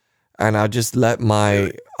weird, and I'll just let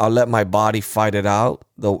my body fight it out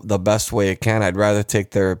the best way it can. I'd rather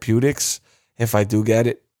take therapeutics if I do get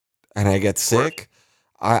it and I get sick.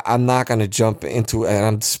 I'm not going to jump into it, and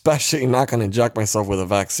I'm especially not going to inject myself with a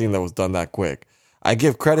vaccine that was done that quick. I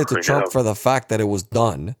give credit to Trump for the fact that it was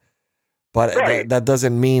done, but that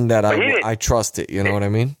doesn't mean that I trust it. You know what I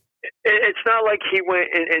mean? It's not like he went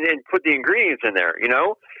and put the ingredients in there.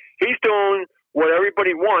 He's doing what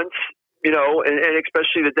everybody wants, and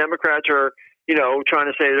especially the Democrats are, trying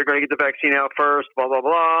to say they're going to get the vaccine out first, blah, blah,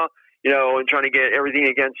 blah, and trying to get everything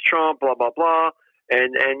against Trump, blah, blah, blah.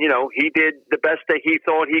 And he did the best that he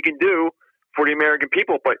thought he can do for the American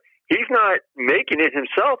people, but he's not making it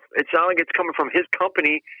himself. It's not like it's coming from his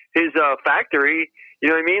company, his factory. You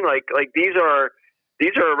know what I mean? Like these are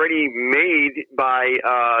already made by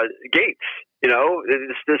Gates.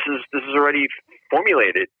 This is already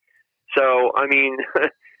formulated. So I mean,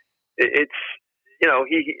 it's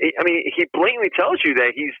he blatantly tells you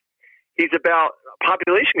that he's about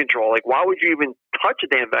population control. Like, why would you even touch a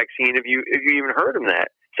damn vaccine if you even heard him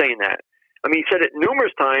saying that? I mean, he said it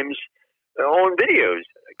numerous times on videos,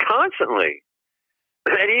 constantly,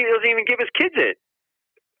 and he doesn't even give his kids it.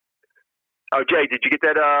 Oh, Jay, did you get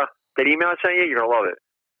that email I sent you? You're gonna love it.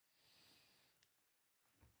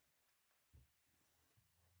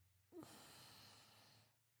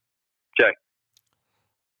 Jay.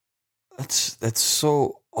 That's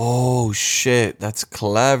so. Oh shit! That's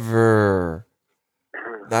clever.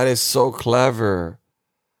 That is so clever.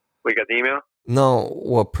 We got the email? No,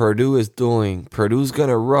 what Purdue is doing. Purdue's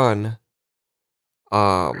gonna run.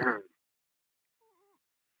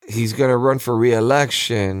 He's gonna run for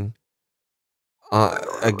re-election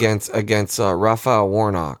against Raphael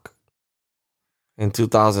Warnock in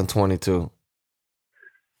 2022.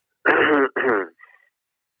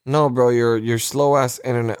 No, bro, your slow ass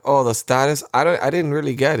internet. Oh, the status. I didn't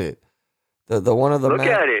really get it. The one of the look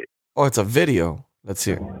at it. Oh, it's a video. Let's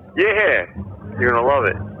hear. Yeah, you're gonna love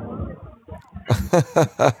it.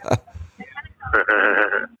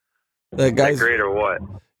 That guy's great or what?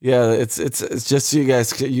 Yeah, it's just so you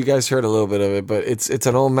guys heard a little bit of it, but it's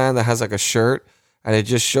an old man that has like a shirt, and it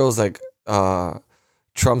just shows like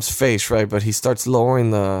Trump's face, right? But he starts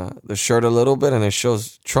lowering the shirt a little bit, and it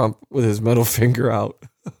shows Trump with his middle finger out.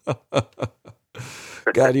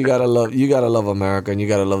 God, you gotta love America, and you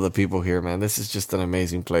gotta love the people here, man. This is just an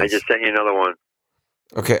amazing place. I just sent you another one.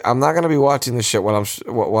 Okay, I'm not gonna be watching this shit while I'm.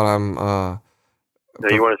 No,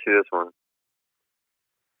 you want to see this one?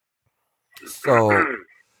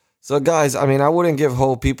 So guys, I mean, I wouldn't give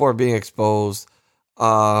hope. People are being exposed.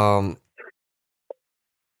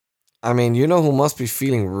 I mean, you know who must be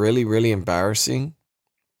feeling really, really embarrassing?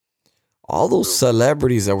 All those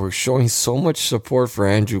celebrities that were showing so much support for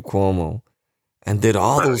Andrew Cuomo and did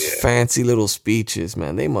all those fancy little speeches,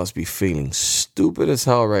 man. They must be feeling stupid as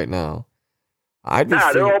hell right now. They're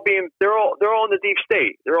all in the deep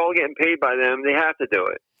state. They're all getting paid by them. They have to do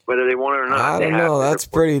it, whether they want it or not. I don't know. That's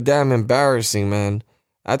pretty damn embarrassing, man.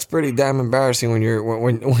 That's pretty damn embarrassing when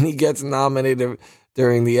he gets nominated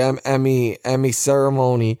during the Emmy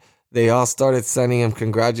ceremony. They all started sending him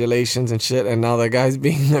congratulations and shit, and now the guy's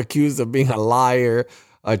being accused of being a liar,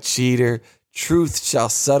 a cheater. Truth shall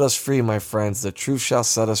set us free, my friends. The truth shall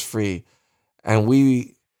set us free. And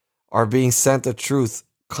we are being sent the truth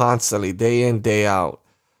constantly, day in, day out.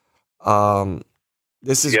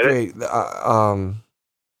 This is great.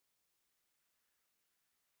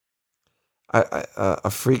 A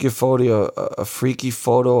freaky photo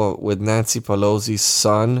with Nancy Pelosi's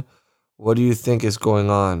son. What do you think is going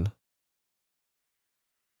on?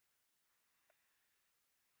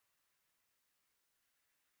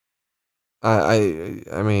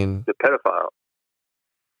 I mean, the pedophile.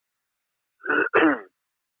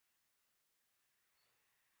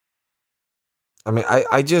 I mean,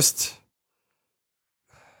 I just.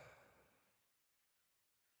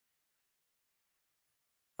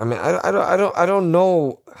 I mean, I don't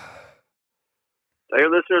know. Tell your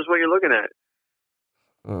listeners what you're looking at.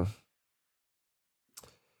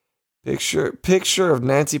 Picture of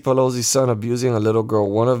Nancy Pelosi's son abusing a little girl.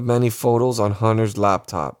 One of many photos on Hunter's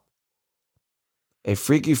laptop. A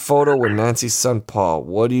freaky photo with Nancy's son Paul.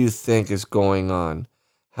 What do you think is going on?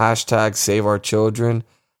 Hashtag save our children.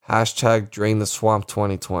 Hashtag drain the swamp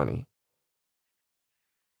 2020.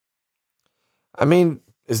 I mean,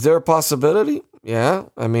 is there a possibility? Yeah,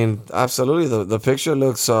 I mean, absolutely. The picture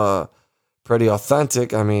looks pretty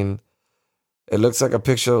authentic. I mean, it looks like a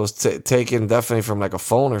picture that was taken definitely from like a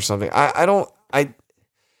phone or something.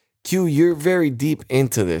 Q, you're very deep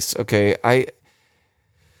into this, okay? I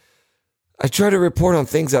try to report on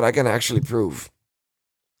things that I can actually prove.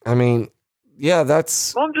 I mean, yeah,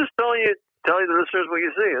 that's... Well, I'm just telling the listeners what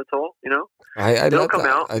you see, that's all, you know? It'll come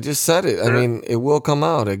out. I just said it. I mean, it will come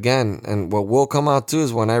out again. And what will come out too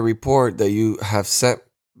is when I report that you have sent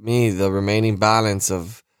me the remaining balance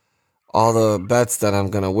of all the bets that I'm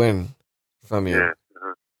going to win from you. Yeah.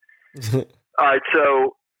 Uh-huh. All right,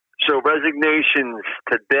 so resignations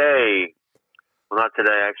today. Well, not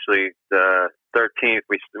today, actually. The 13th.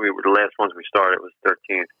 We were the last ones we started. It was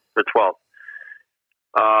 13th, the 12th.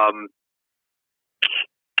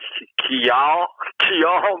 Kiao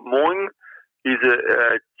Moing. He's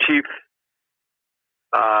a chief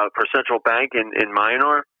for Central Bank in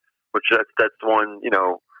Myanmar, which that's the one, you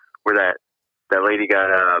know, where that lady got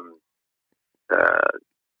the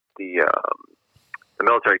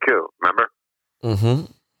military coup. Remember? Mm-hmm.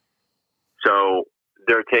 So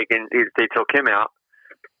they took him out.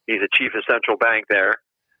 He's a chief of Central Bank there.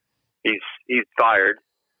 He's fired.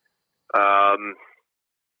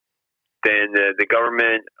 Then the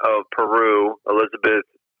government of Peru, Elizabeth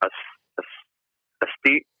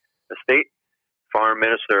Estate, foreign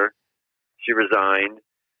minister, she resigned.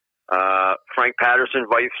 Frank Patterson,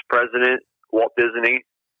 vice president, Walt Disney,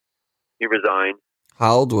 he resigned.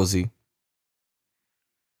 How old was he?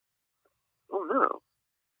 Oh no.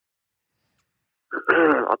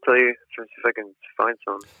 I'll tell you. Try to see if I can find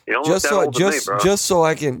some. You don't look that old to me, bro. Just so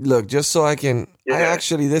I can look. Just so I can. Yeah. I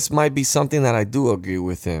actually, this might be something that I do agree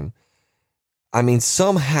with him. I mean,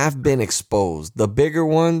 some have been exposed. The bigger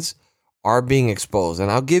ones are being exposed, and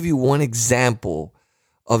I'll give you one example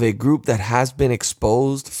of a group that has been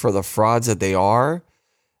exposed for the frauds that they are,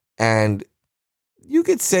 and you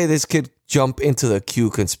could say this could jump into the Q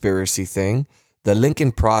conspiracy thing. The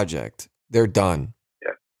Lincoln Project. They're done.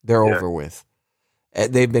 Yeah. They're over with.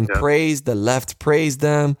 They've been praised. The left praised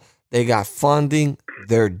them. They got funding.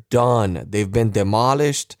 They're done. They've been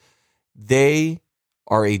demolished. They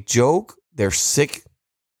are a joke. They're sick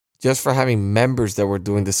just for having members that were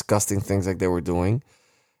doing disgusting things like they were doing.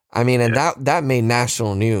 I mean, and that made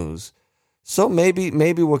national news. So maybe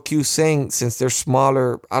what Q's saying, since they're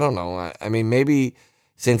smaller, I don't know. I mean, maybe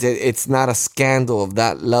since it's not a scandal of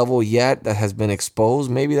that level yet that has been exposed,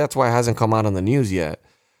 maybe that's why it hasn't come out on the news yet.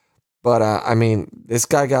 But I mean, this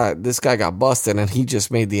guy got busted, and he just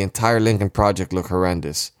made the entire Lincoln Project look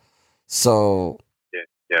horrendous. So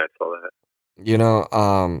yeah, I saw that. You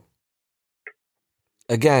know,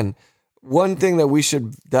 again, one thing that we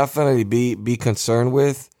should definitely be concerned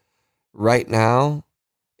with right now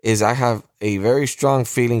is I have a very strong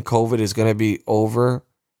feeling COVID is going to be over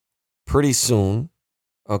pretty soon,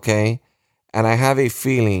 okay? And I have a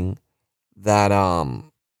feeling that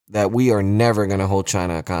that we are never going to hold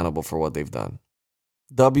China accountable for what they've done.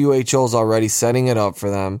 WHO's already setting it up for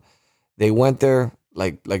them. They went there,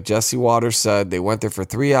 like Jesse Waters said, they went there for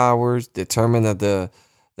 3 hours, determined that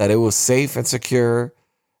it was safe and secure,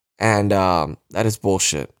 and that is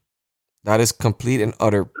bullshit. That is complete and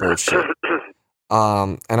utter bullshit.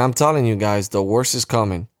 And I'm telling you guys, the worst is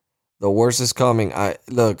coming. The worst is coming.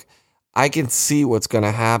 I can see what's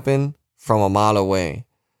gonna happen from a mile away.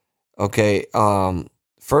 Okay.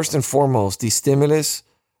 First and foremost, these stimulus,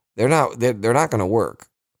 they're not gonna work.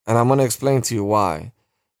 And I'm gonna explain to you why.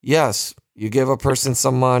 Yes, you give a person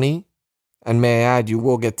some money, and may I add, you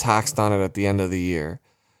will get taxed on it at the end of the year.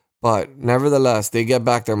 But nevertheless, they get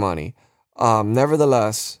back their money.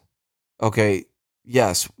 Nevertheless, okay,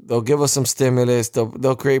 yes, they'll give us some stimulus.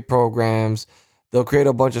 They'll create programs. They'll create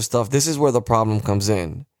a bunch of stuff. This is where the problem comes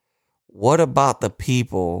in. What about the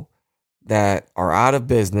people that are out of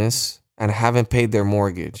business and haven't paid their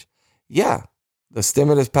mortgage? Yeah, the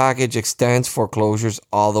stimulus package extends foreclosures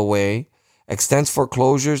all the way, extends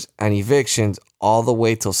foreclosures and evictions all the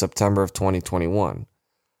way till September of 2021.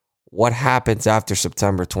 What happens after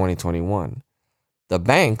September 2021? The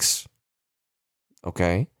banks,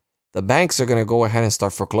 okay, the banks are going to go ahead and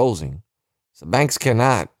start foreclosing. So banks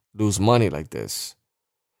cannot lose money like this.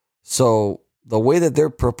 So the way that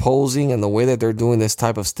they're proposing and the way that they're doing this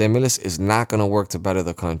type of stimulus is not going to work to better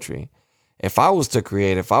the country. If I was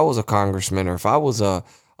a congressman, or if I was a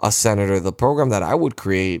senator, the program that I would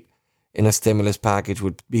create in a stimulus package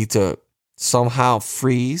would be to somehow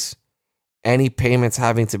freeze any payments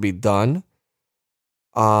having to be done.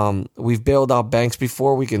 We've bailed out banks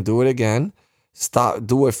before. We can do it again.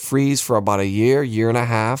 Do a freeze for about a year and a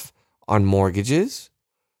half on mortgages,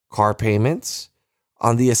 car payments,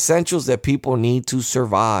 on the essentials that people need to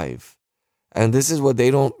survive. And this is what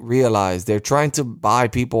they don't realize. They're trying to buy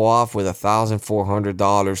people off with $1,400,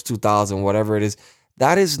 $2,000, whatever it is.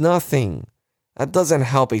 That is nothing. That doesn't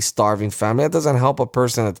help a starving family. That doesn't help a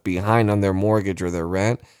person that's behind on their mortgage or their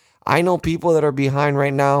rent. I know people that are behind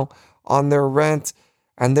right now on their rent,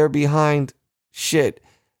 and they're behind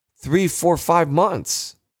 3, 4, 5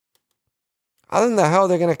 months. How in the hell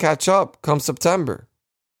they're going to catch up come September?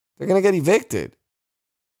 They're going to get evicted.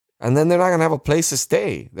 And then they're not going to have a place to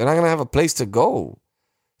stay. They're not going to have a place to go.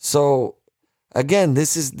 So again,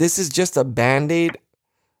 this is just a Band-Aid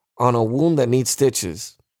on a wound that needs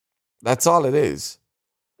stitches. That's all it is.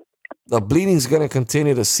 The bleeding's going to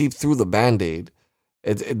continue to seep through the Band-Aid.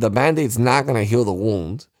 The Band-Aid's not going to heal the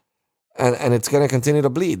wound. And it's going to continue to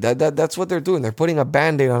bleed. That's what they're doing. They're putting a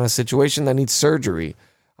Band-Aid on a situation that needs surgery,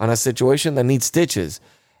 on a situation that needs stitches.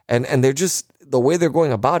 And they're just, the way they're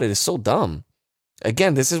going about it is so dumb.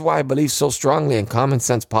 Again, this is why I believe so strongly in common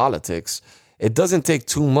sense politics. It doesn't take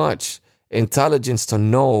too much intelligence to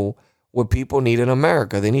know what people need in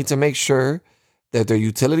America. They need to make sure that their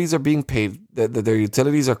utilities are being paid, that their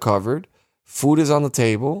utilities are covered, food is on the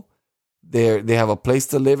table, they have a place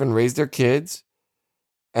to live and raise their kids.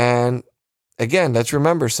 And again, let's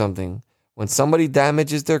remember something. When somebody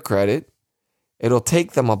damages their credit, it'll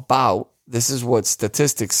take them about, this is what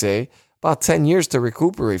statistics say, about 10 years to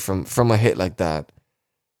recuperate from a hit like that.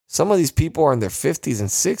 Some of these people are in their 50s and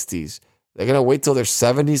 60s. They're going to wait till their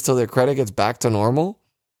 70s till their credit gets back to normal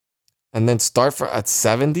and then start at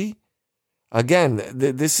 70. Again,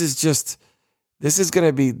 this is going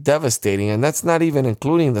to be devastating. And that's not even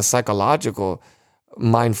including the psychological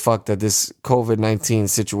mindfuck that this COVID-19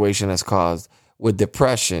 situation has caused with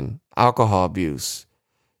depression, alcohol abuse,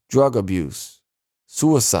 drug abuse,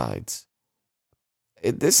 suicides.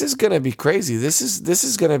 This is going to be crazy. This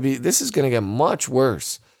is going to get much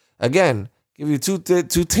worse. Again, give you two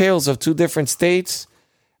tales of two different states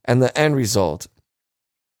and the end result.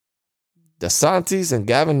 DeSantis and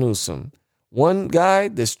Gavin Newsom. One guy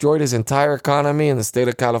destroyed his entire economy in the state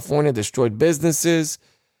of California, destroyed businesses.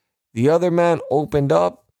 The other man opened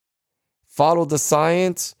up, followed the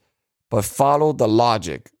science, but followed the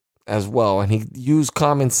logic as well. And he used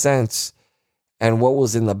common sense and what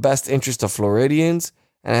was in the best interest of Floridians.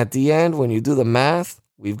 And at the end, when you do the math,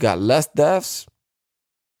 we've got less deaths.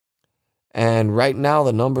 And right now,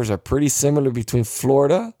 the numbers are pretty similar between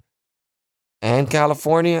Florida and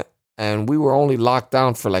California. And we were only locked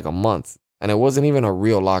down for like a month. And it wasn't even a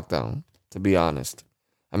real lockdown, to be honest.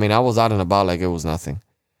 I mean, I was out and about like it was nothing.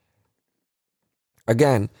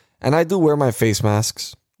 Again, and I do wear my face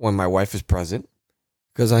masks when my wife is present,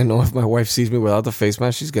 because I know if my wife sees me without the face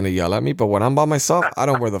mask, she's going to yell at me. But when I'm by myself, I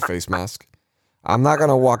don't wear the face mask. I'm not going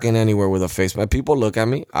to walk in anywhere with a face mask. People look at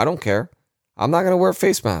me. I don't care. I'm not going to wear a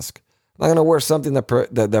face mask. I'm not going to wear something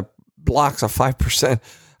that blocks a 5%.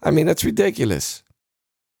 I mean, that's ridiculous.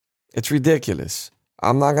 It's ridiculous.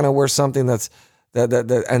 I'm not going to wear something that's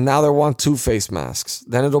that and now they want 2 face masks.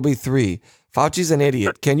 Then it'll be 3. Fauci's an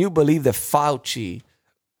idiot. Can you believe that Fauci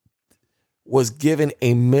was given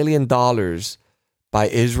 $1 million by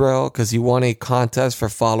Israel because he won a contest for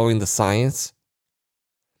following the science?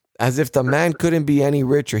 As if the man couldn't be any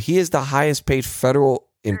richer. He is the highest paid federal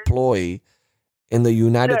employee in the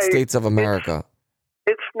United States of America.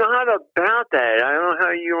 It's not about that. I don't know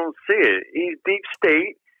how you don't see it. He's deep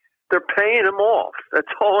state. They're paying him off. That's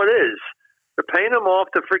all it is. They're paying him off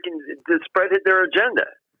to spread their agenda.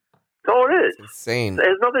 That's all it is. It's insane. It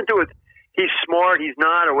has nothing to do with he's smart, he's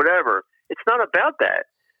not, or whatever. It's not about that.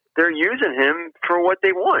 They're using him for what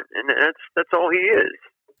they want, and that's all he is.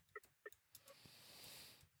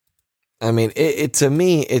 I mean, it to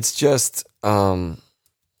me, it's just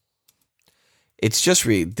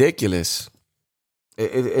ridiculous. I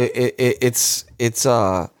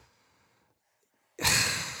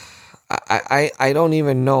don't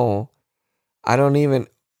even know. I don't even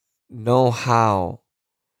know how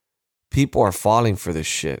people are falling for this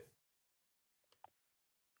shit.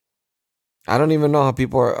 I don't even know how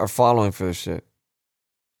people are falling for this shit.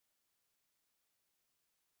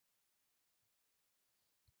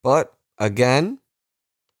 But again,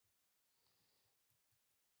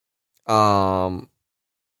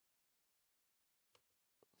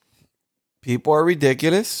 people are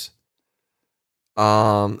ridiculous.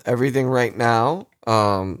 Everything right now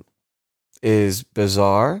is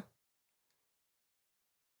bizarre.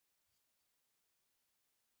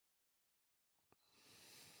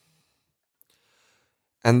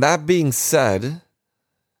 And that being said,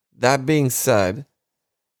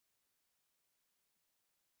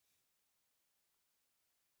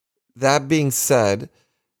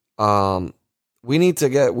 we need to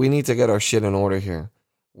get our shit in order here.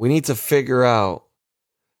 We need to figure out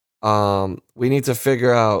how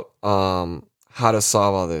to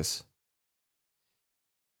solve all this.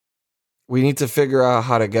 We need to figure out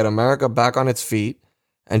how to get America back on its feet,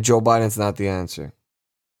 and Joe Biden's not the answer.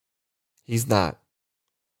 He's not.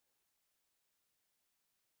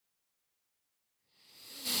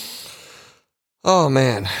 Oh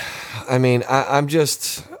man. I mean, I'm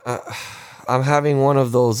just I'm having one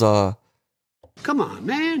of those Come on,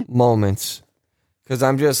 man. moments. Because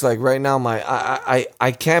I'm just like right now,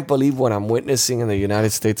 I can't believe what I'm witnessing in the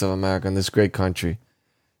United States of America, in this great country.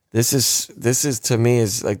 This is to me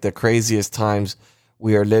is like the craziest times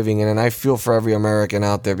we are living in, and I feel for every American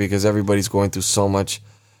out there because everybody's going through so much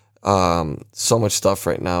stuff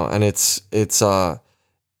right now, and it's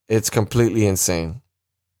completely insane.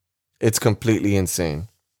 It's completely insane.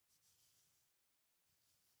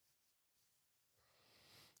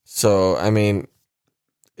 So I mean,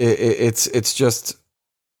 it's just.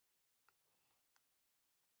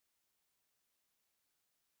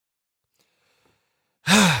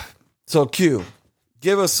 So Q,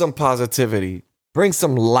 give us some positivity. Bring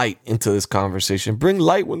some light into this conversation. Bring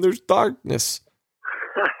light when there's darkness.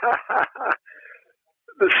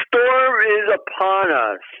 The storm is upon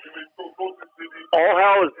us. All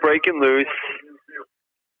hell is breaking loose,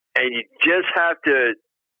 and you just have to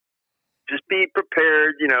just be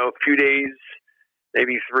prepared. You know, a few days,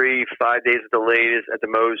 maybe 3-5 days at the latest, at the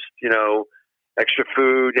most. You know, extra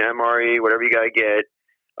food, MRE, whatever you gotta get.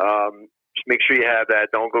 Just make sure you have that.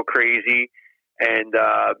 Don't go crazy, and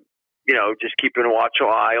you know, just keep a watchful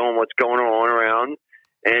eye on what's going on around.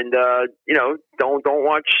 And you know, don't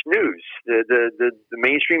watch news. The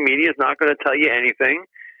mainstream media is not going to tell you anything.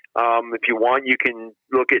 If you want, you can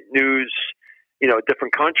look at news, you know,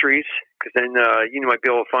 different countries, because then you might be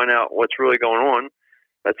able to find out what's really going on.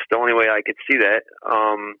 That's the only way I could see that.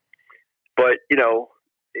 But you know,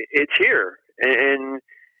 it's here, and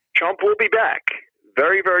Trump will be back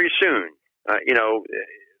very, very soon. You know,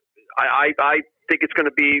 I think it's going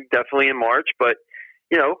to be definitely in March, but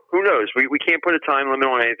you know, who knows? We can't put a time limit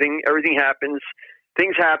on anything. Everything happens,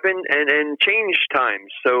 things happen, and change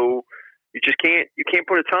times. So you can't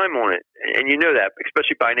put a time on it, and you know that,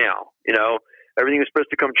 especially by now. You know, everything was supposed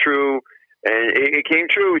to come true, and it came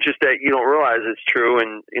true. It's just that you don't realize it's true,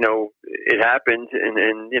 and you know it happened,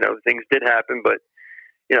 and you know things did happen, but.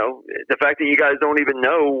 You know, the fact that you guys don't even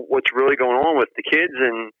know what's really going on with the kids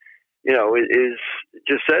and is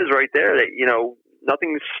just says right there that,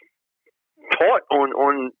 nothing's taught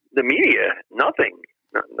on the media. Nothing.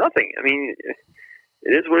 I mean,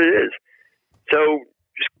 it is what it is. So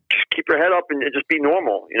just keep your head up and just be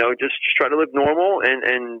normal. Just try to live normal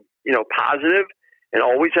and positive, and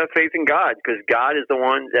always have faith in God, because God is the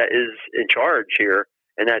one that is in charge here,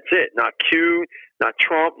 and that's it. Not Q, not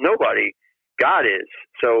Trump, nobody. God is.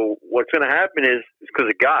 So what's going to happen is because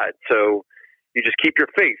of God. So you just keep your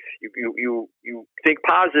faith. You think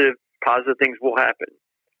positive things will happen.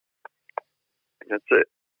 And that's it.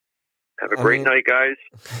 Have a great night, guys.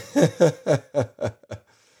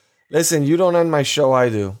 Listen, you don't end my show, I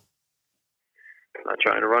do. I'm not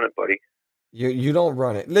trying to run it, buddy. You don't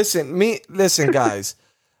run it. Listen, guys.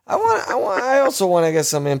 I also want to get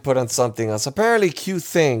some input on something else. Apparently, Q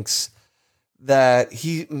thinks that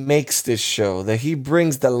he makes this show, that he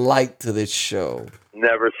brings the light to this show.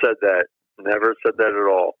 Never said that. Never said that at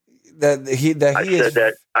all. I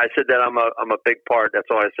said that I'm a big part. That's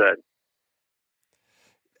all I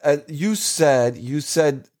said. You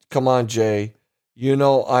said, come on, Jay.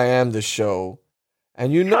 I am the show.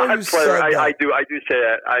 And you said that. I do say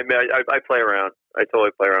that. I play around. I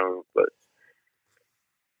totally play around, but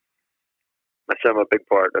I said I'm a big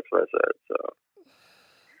part. That's what I said.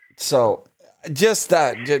 So just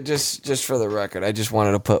that, just for the record, I just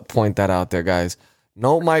wanted to point that out there, guys.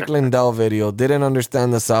 No Mike Lindell video. Didn't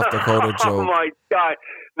understand the South Dakota joke. Oh my God!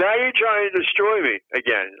 Now you're trying to destroy me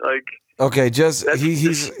again. Okay,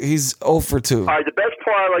 he's 0 for 2. All right. The best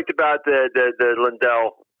part I liked about the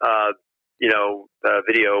Lindell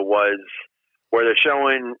video was where they're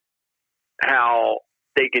showing how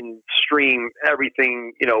they can stream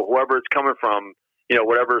everything, whoever it's coming from,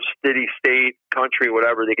 whatever city, state, country,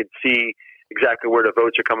 whatever, they can see exactly where the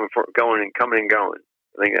votes are coming and going.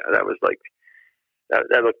 I think that was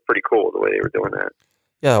that looked pretty cool the way they were doing that.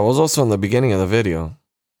 Yeah, it was also in the beginning of the video.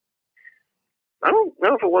 I don't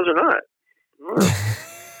know if it was or not.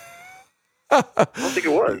 I don't think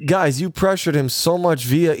it was. Guys, you pressured him so much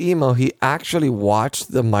via email, he actually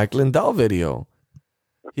watched the Mike Lindell video.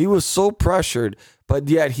 He was so pressured, but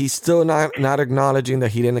yet he's still not acknowledging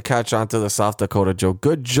that he didn't catch on to the South Dakota joke.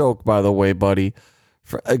 Good joke, by the way, buddy.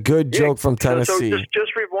 A good joke from Tennessee. So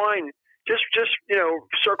just rewind. Just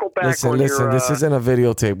circle back. Listen. This isn't a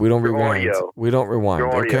videotape. We don't rewind. Audio. We don't rewind.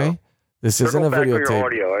 Okay. This isn't a videotape.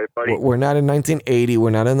 Audio, buddy. We're not in 1980.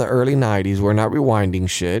 We're not in the early 90s. We're not rewinding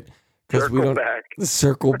shit. Circle back.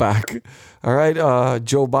 Circle back. All right,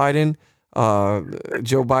 Joe Biden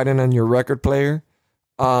on your record player.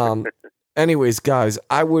 Anyways, guys,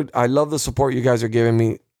 I love the support you guys are giving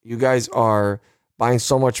me. You guys are buying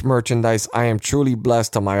so much merchandise. I am truly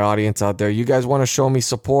blessed to my audience out there. You guys want to show me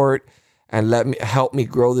support and help me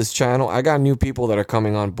grow this channel. I got new people that are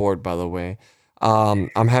coming on board, by the way. I'm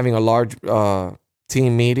having a large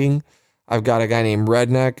team meeting. I've got a guy named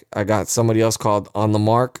Redneck. I got somebody else called On the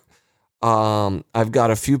Mark. I've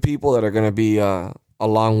got a few people that are going to be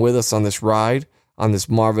along with us on this ride, on this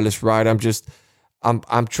marvelous ride. I'm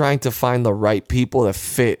trying to find the right people that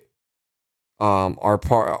fit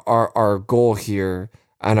our goal here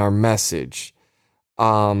and our message.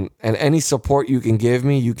 And any support you can give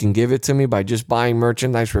me, you can give it to me by just buying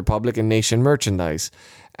merchandise, Republican Nation merchandise.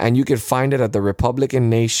 And you can find it at the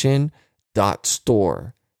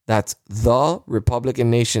republicannation.store. That's the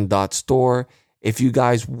republicannation.store. If you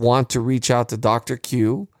guys want to reach out to Dr.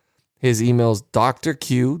 Q, his email is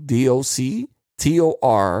drq,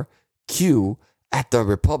 DOCTORQ, at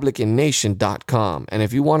therepublicannation.com. And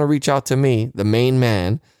if you want to reach out to me, the main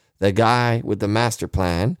man, the guy with the master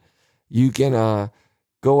plan, you can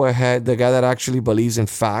go ahead, the guy that actually believes in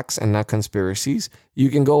facts and not conspiracies, you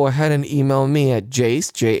can go ahead and email me at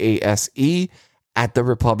Jase, Jase, at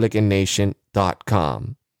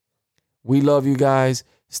therepublicannation.com. We love you guys.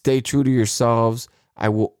 Stay true to yourselves. I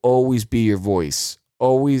will always be your voice.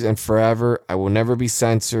 Always and forever. I will never be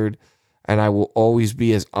censored. And I will always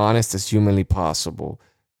be as honest as humanly possible.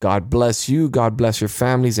 God bless you. God bless your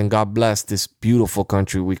families. And God bless this beautiful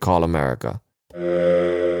country we call America.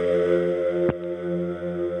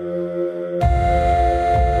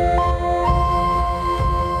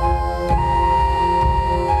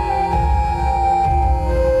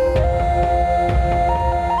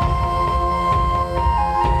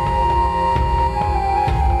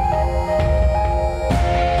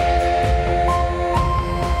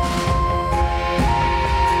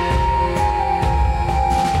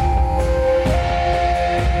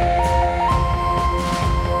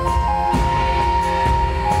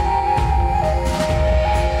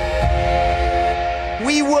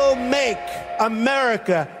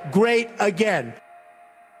 America great again.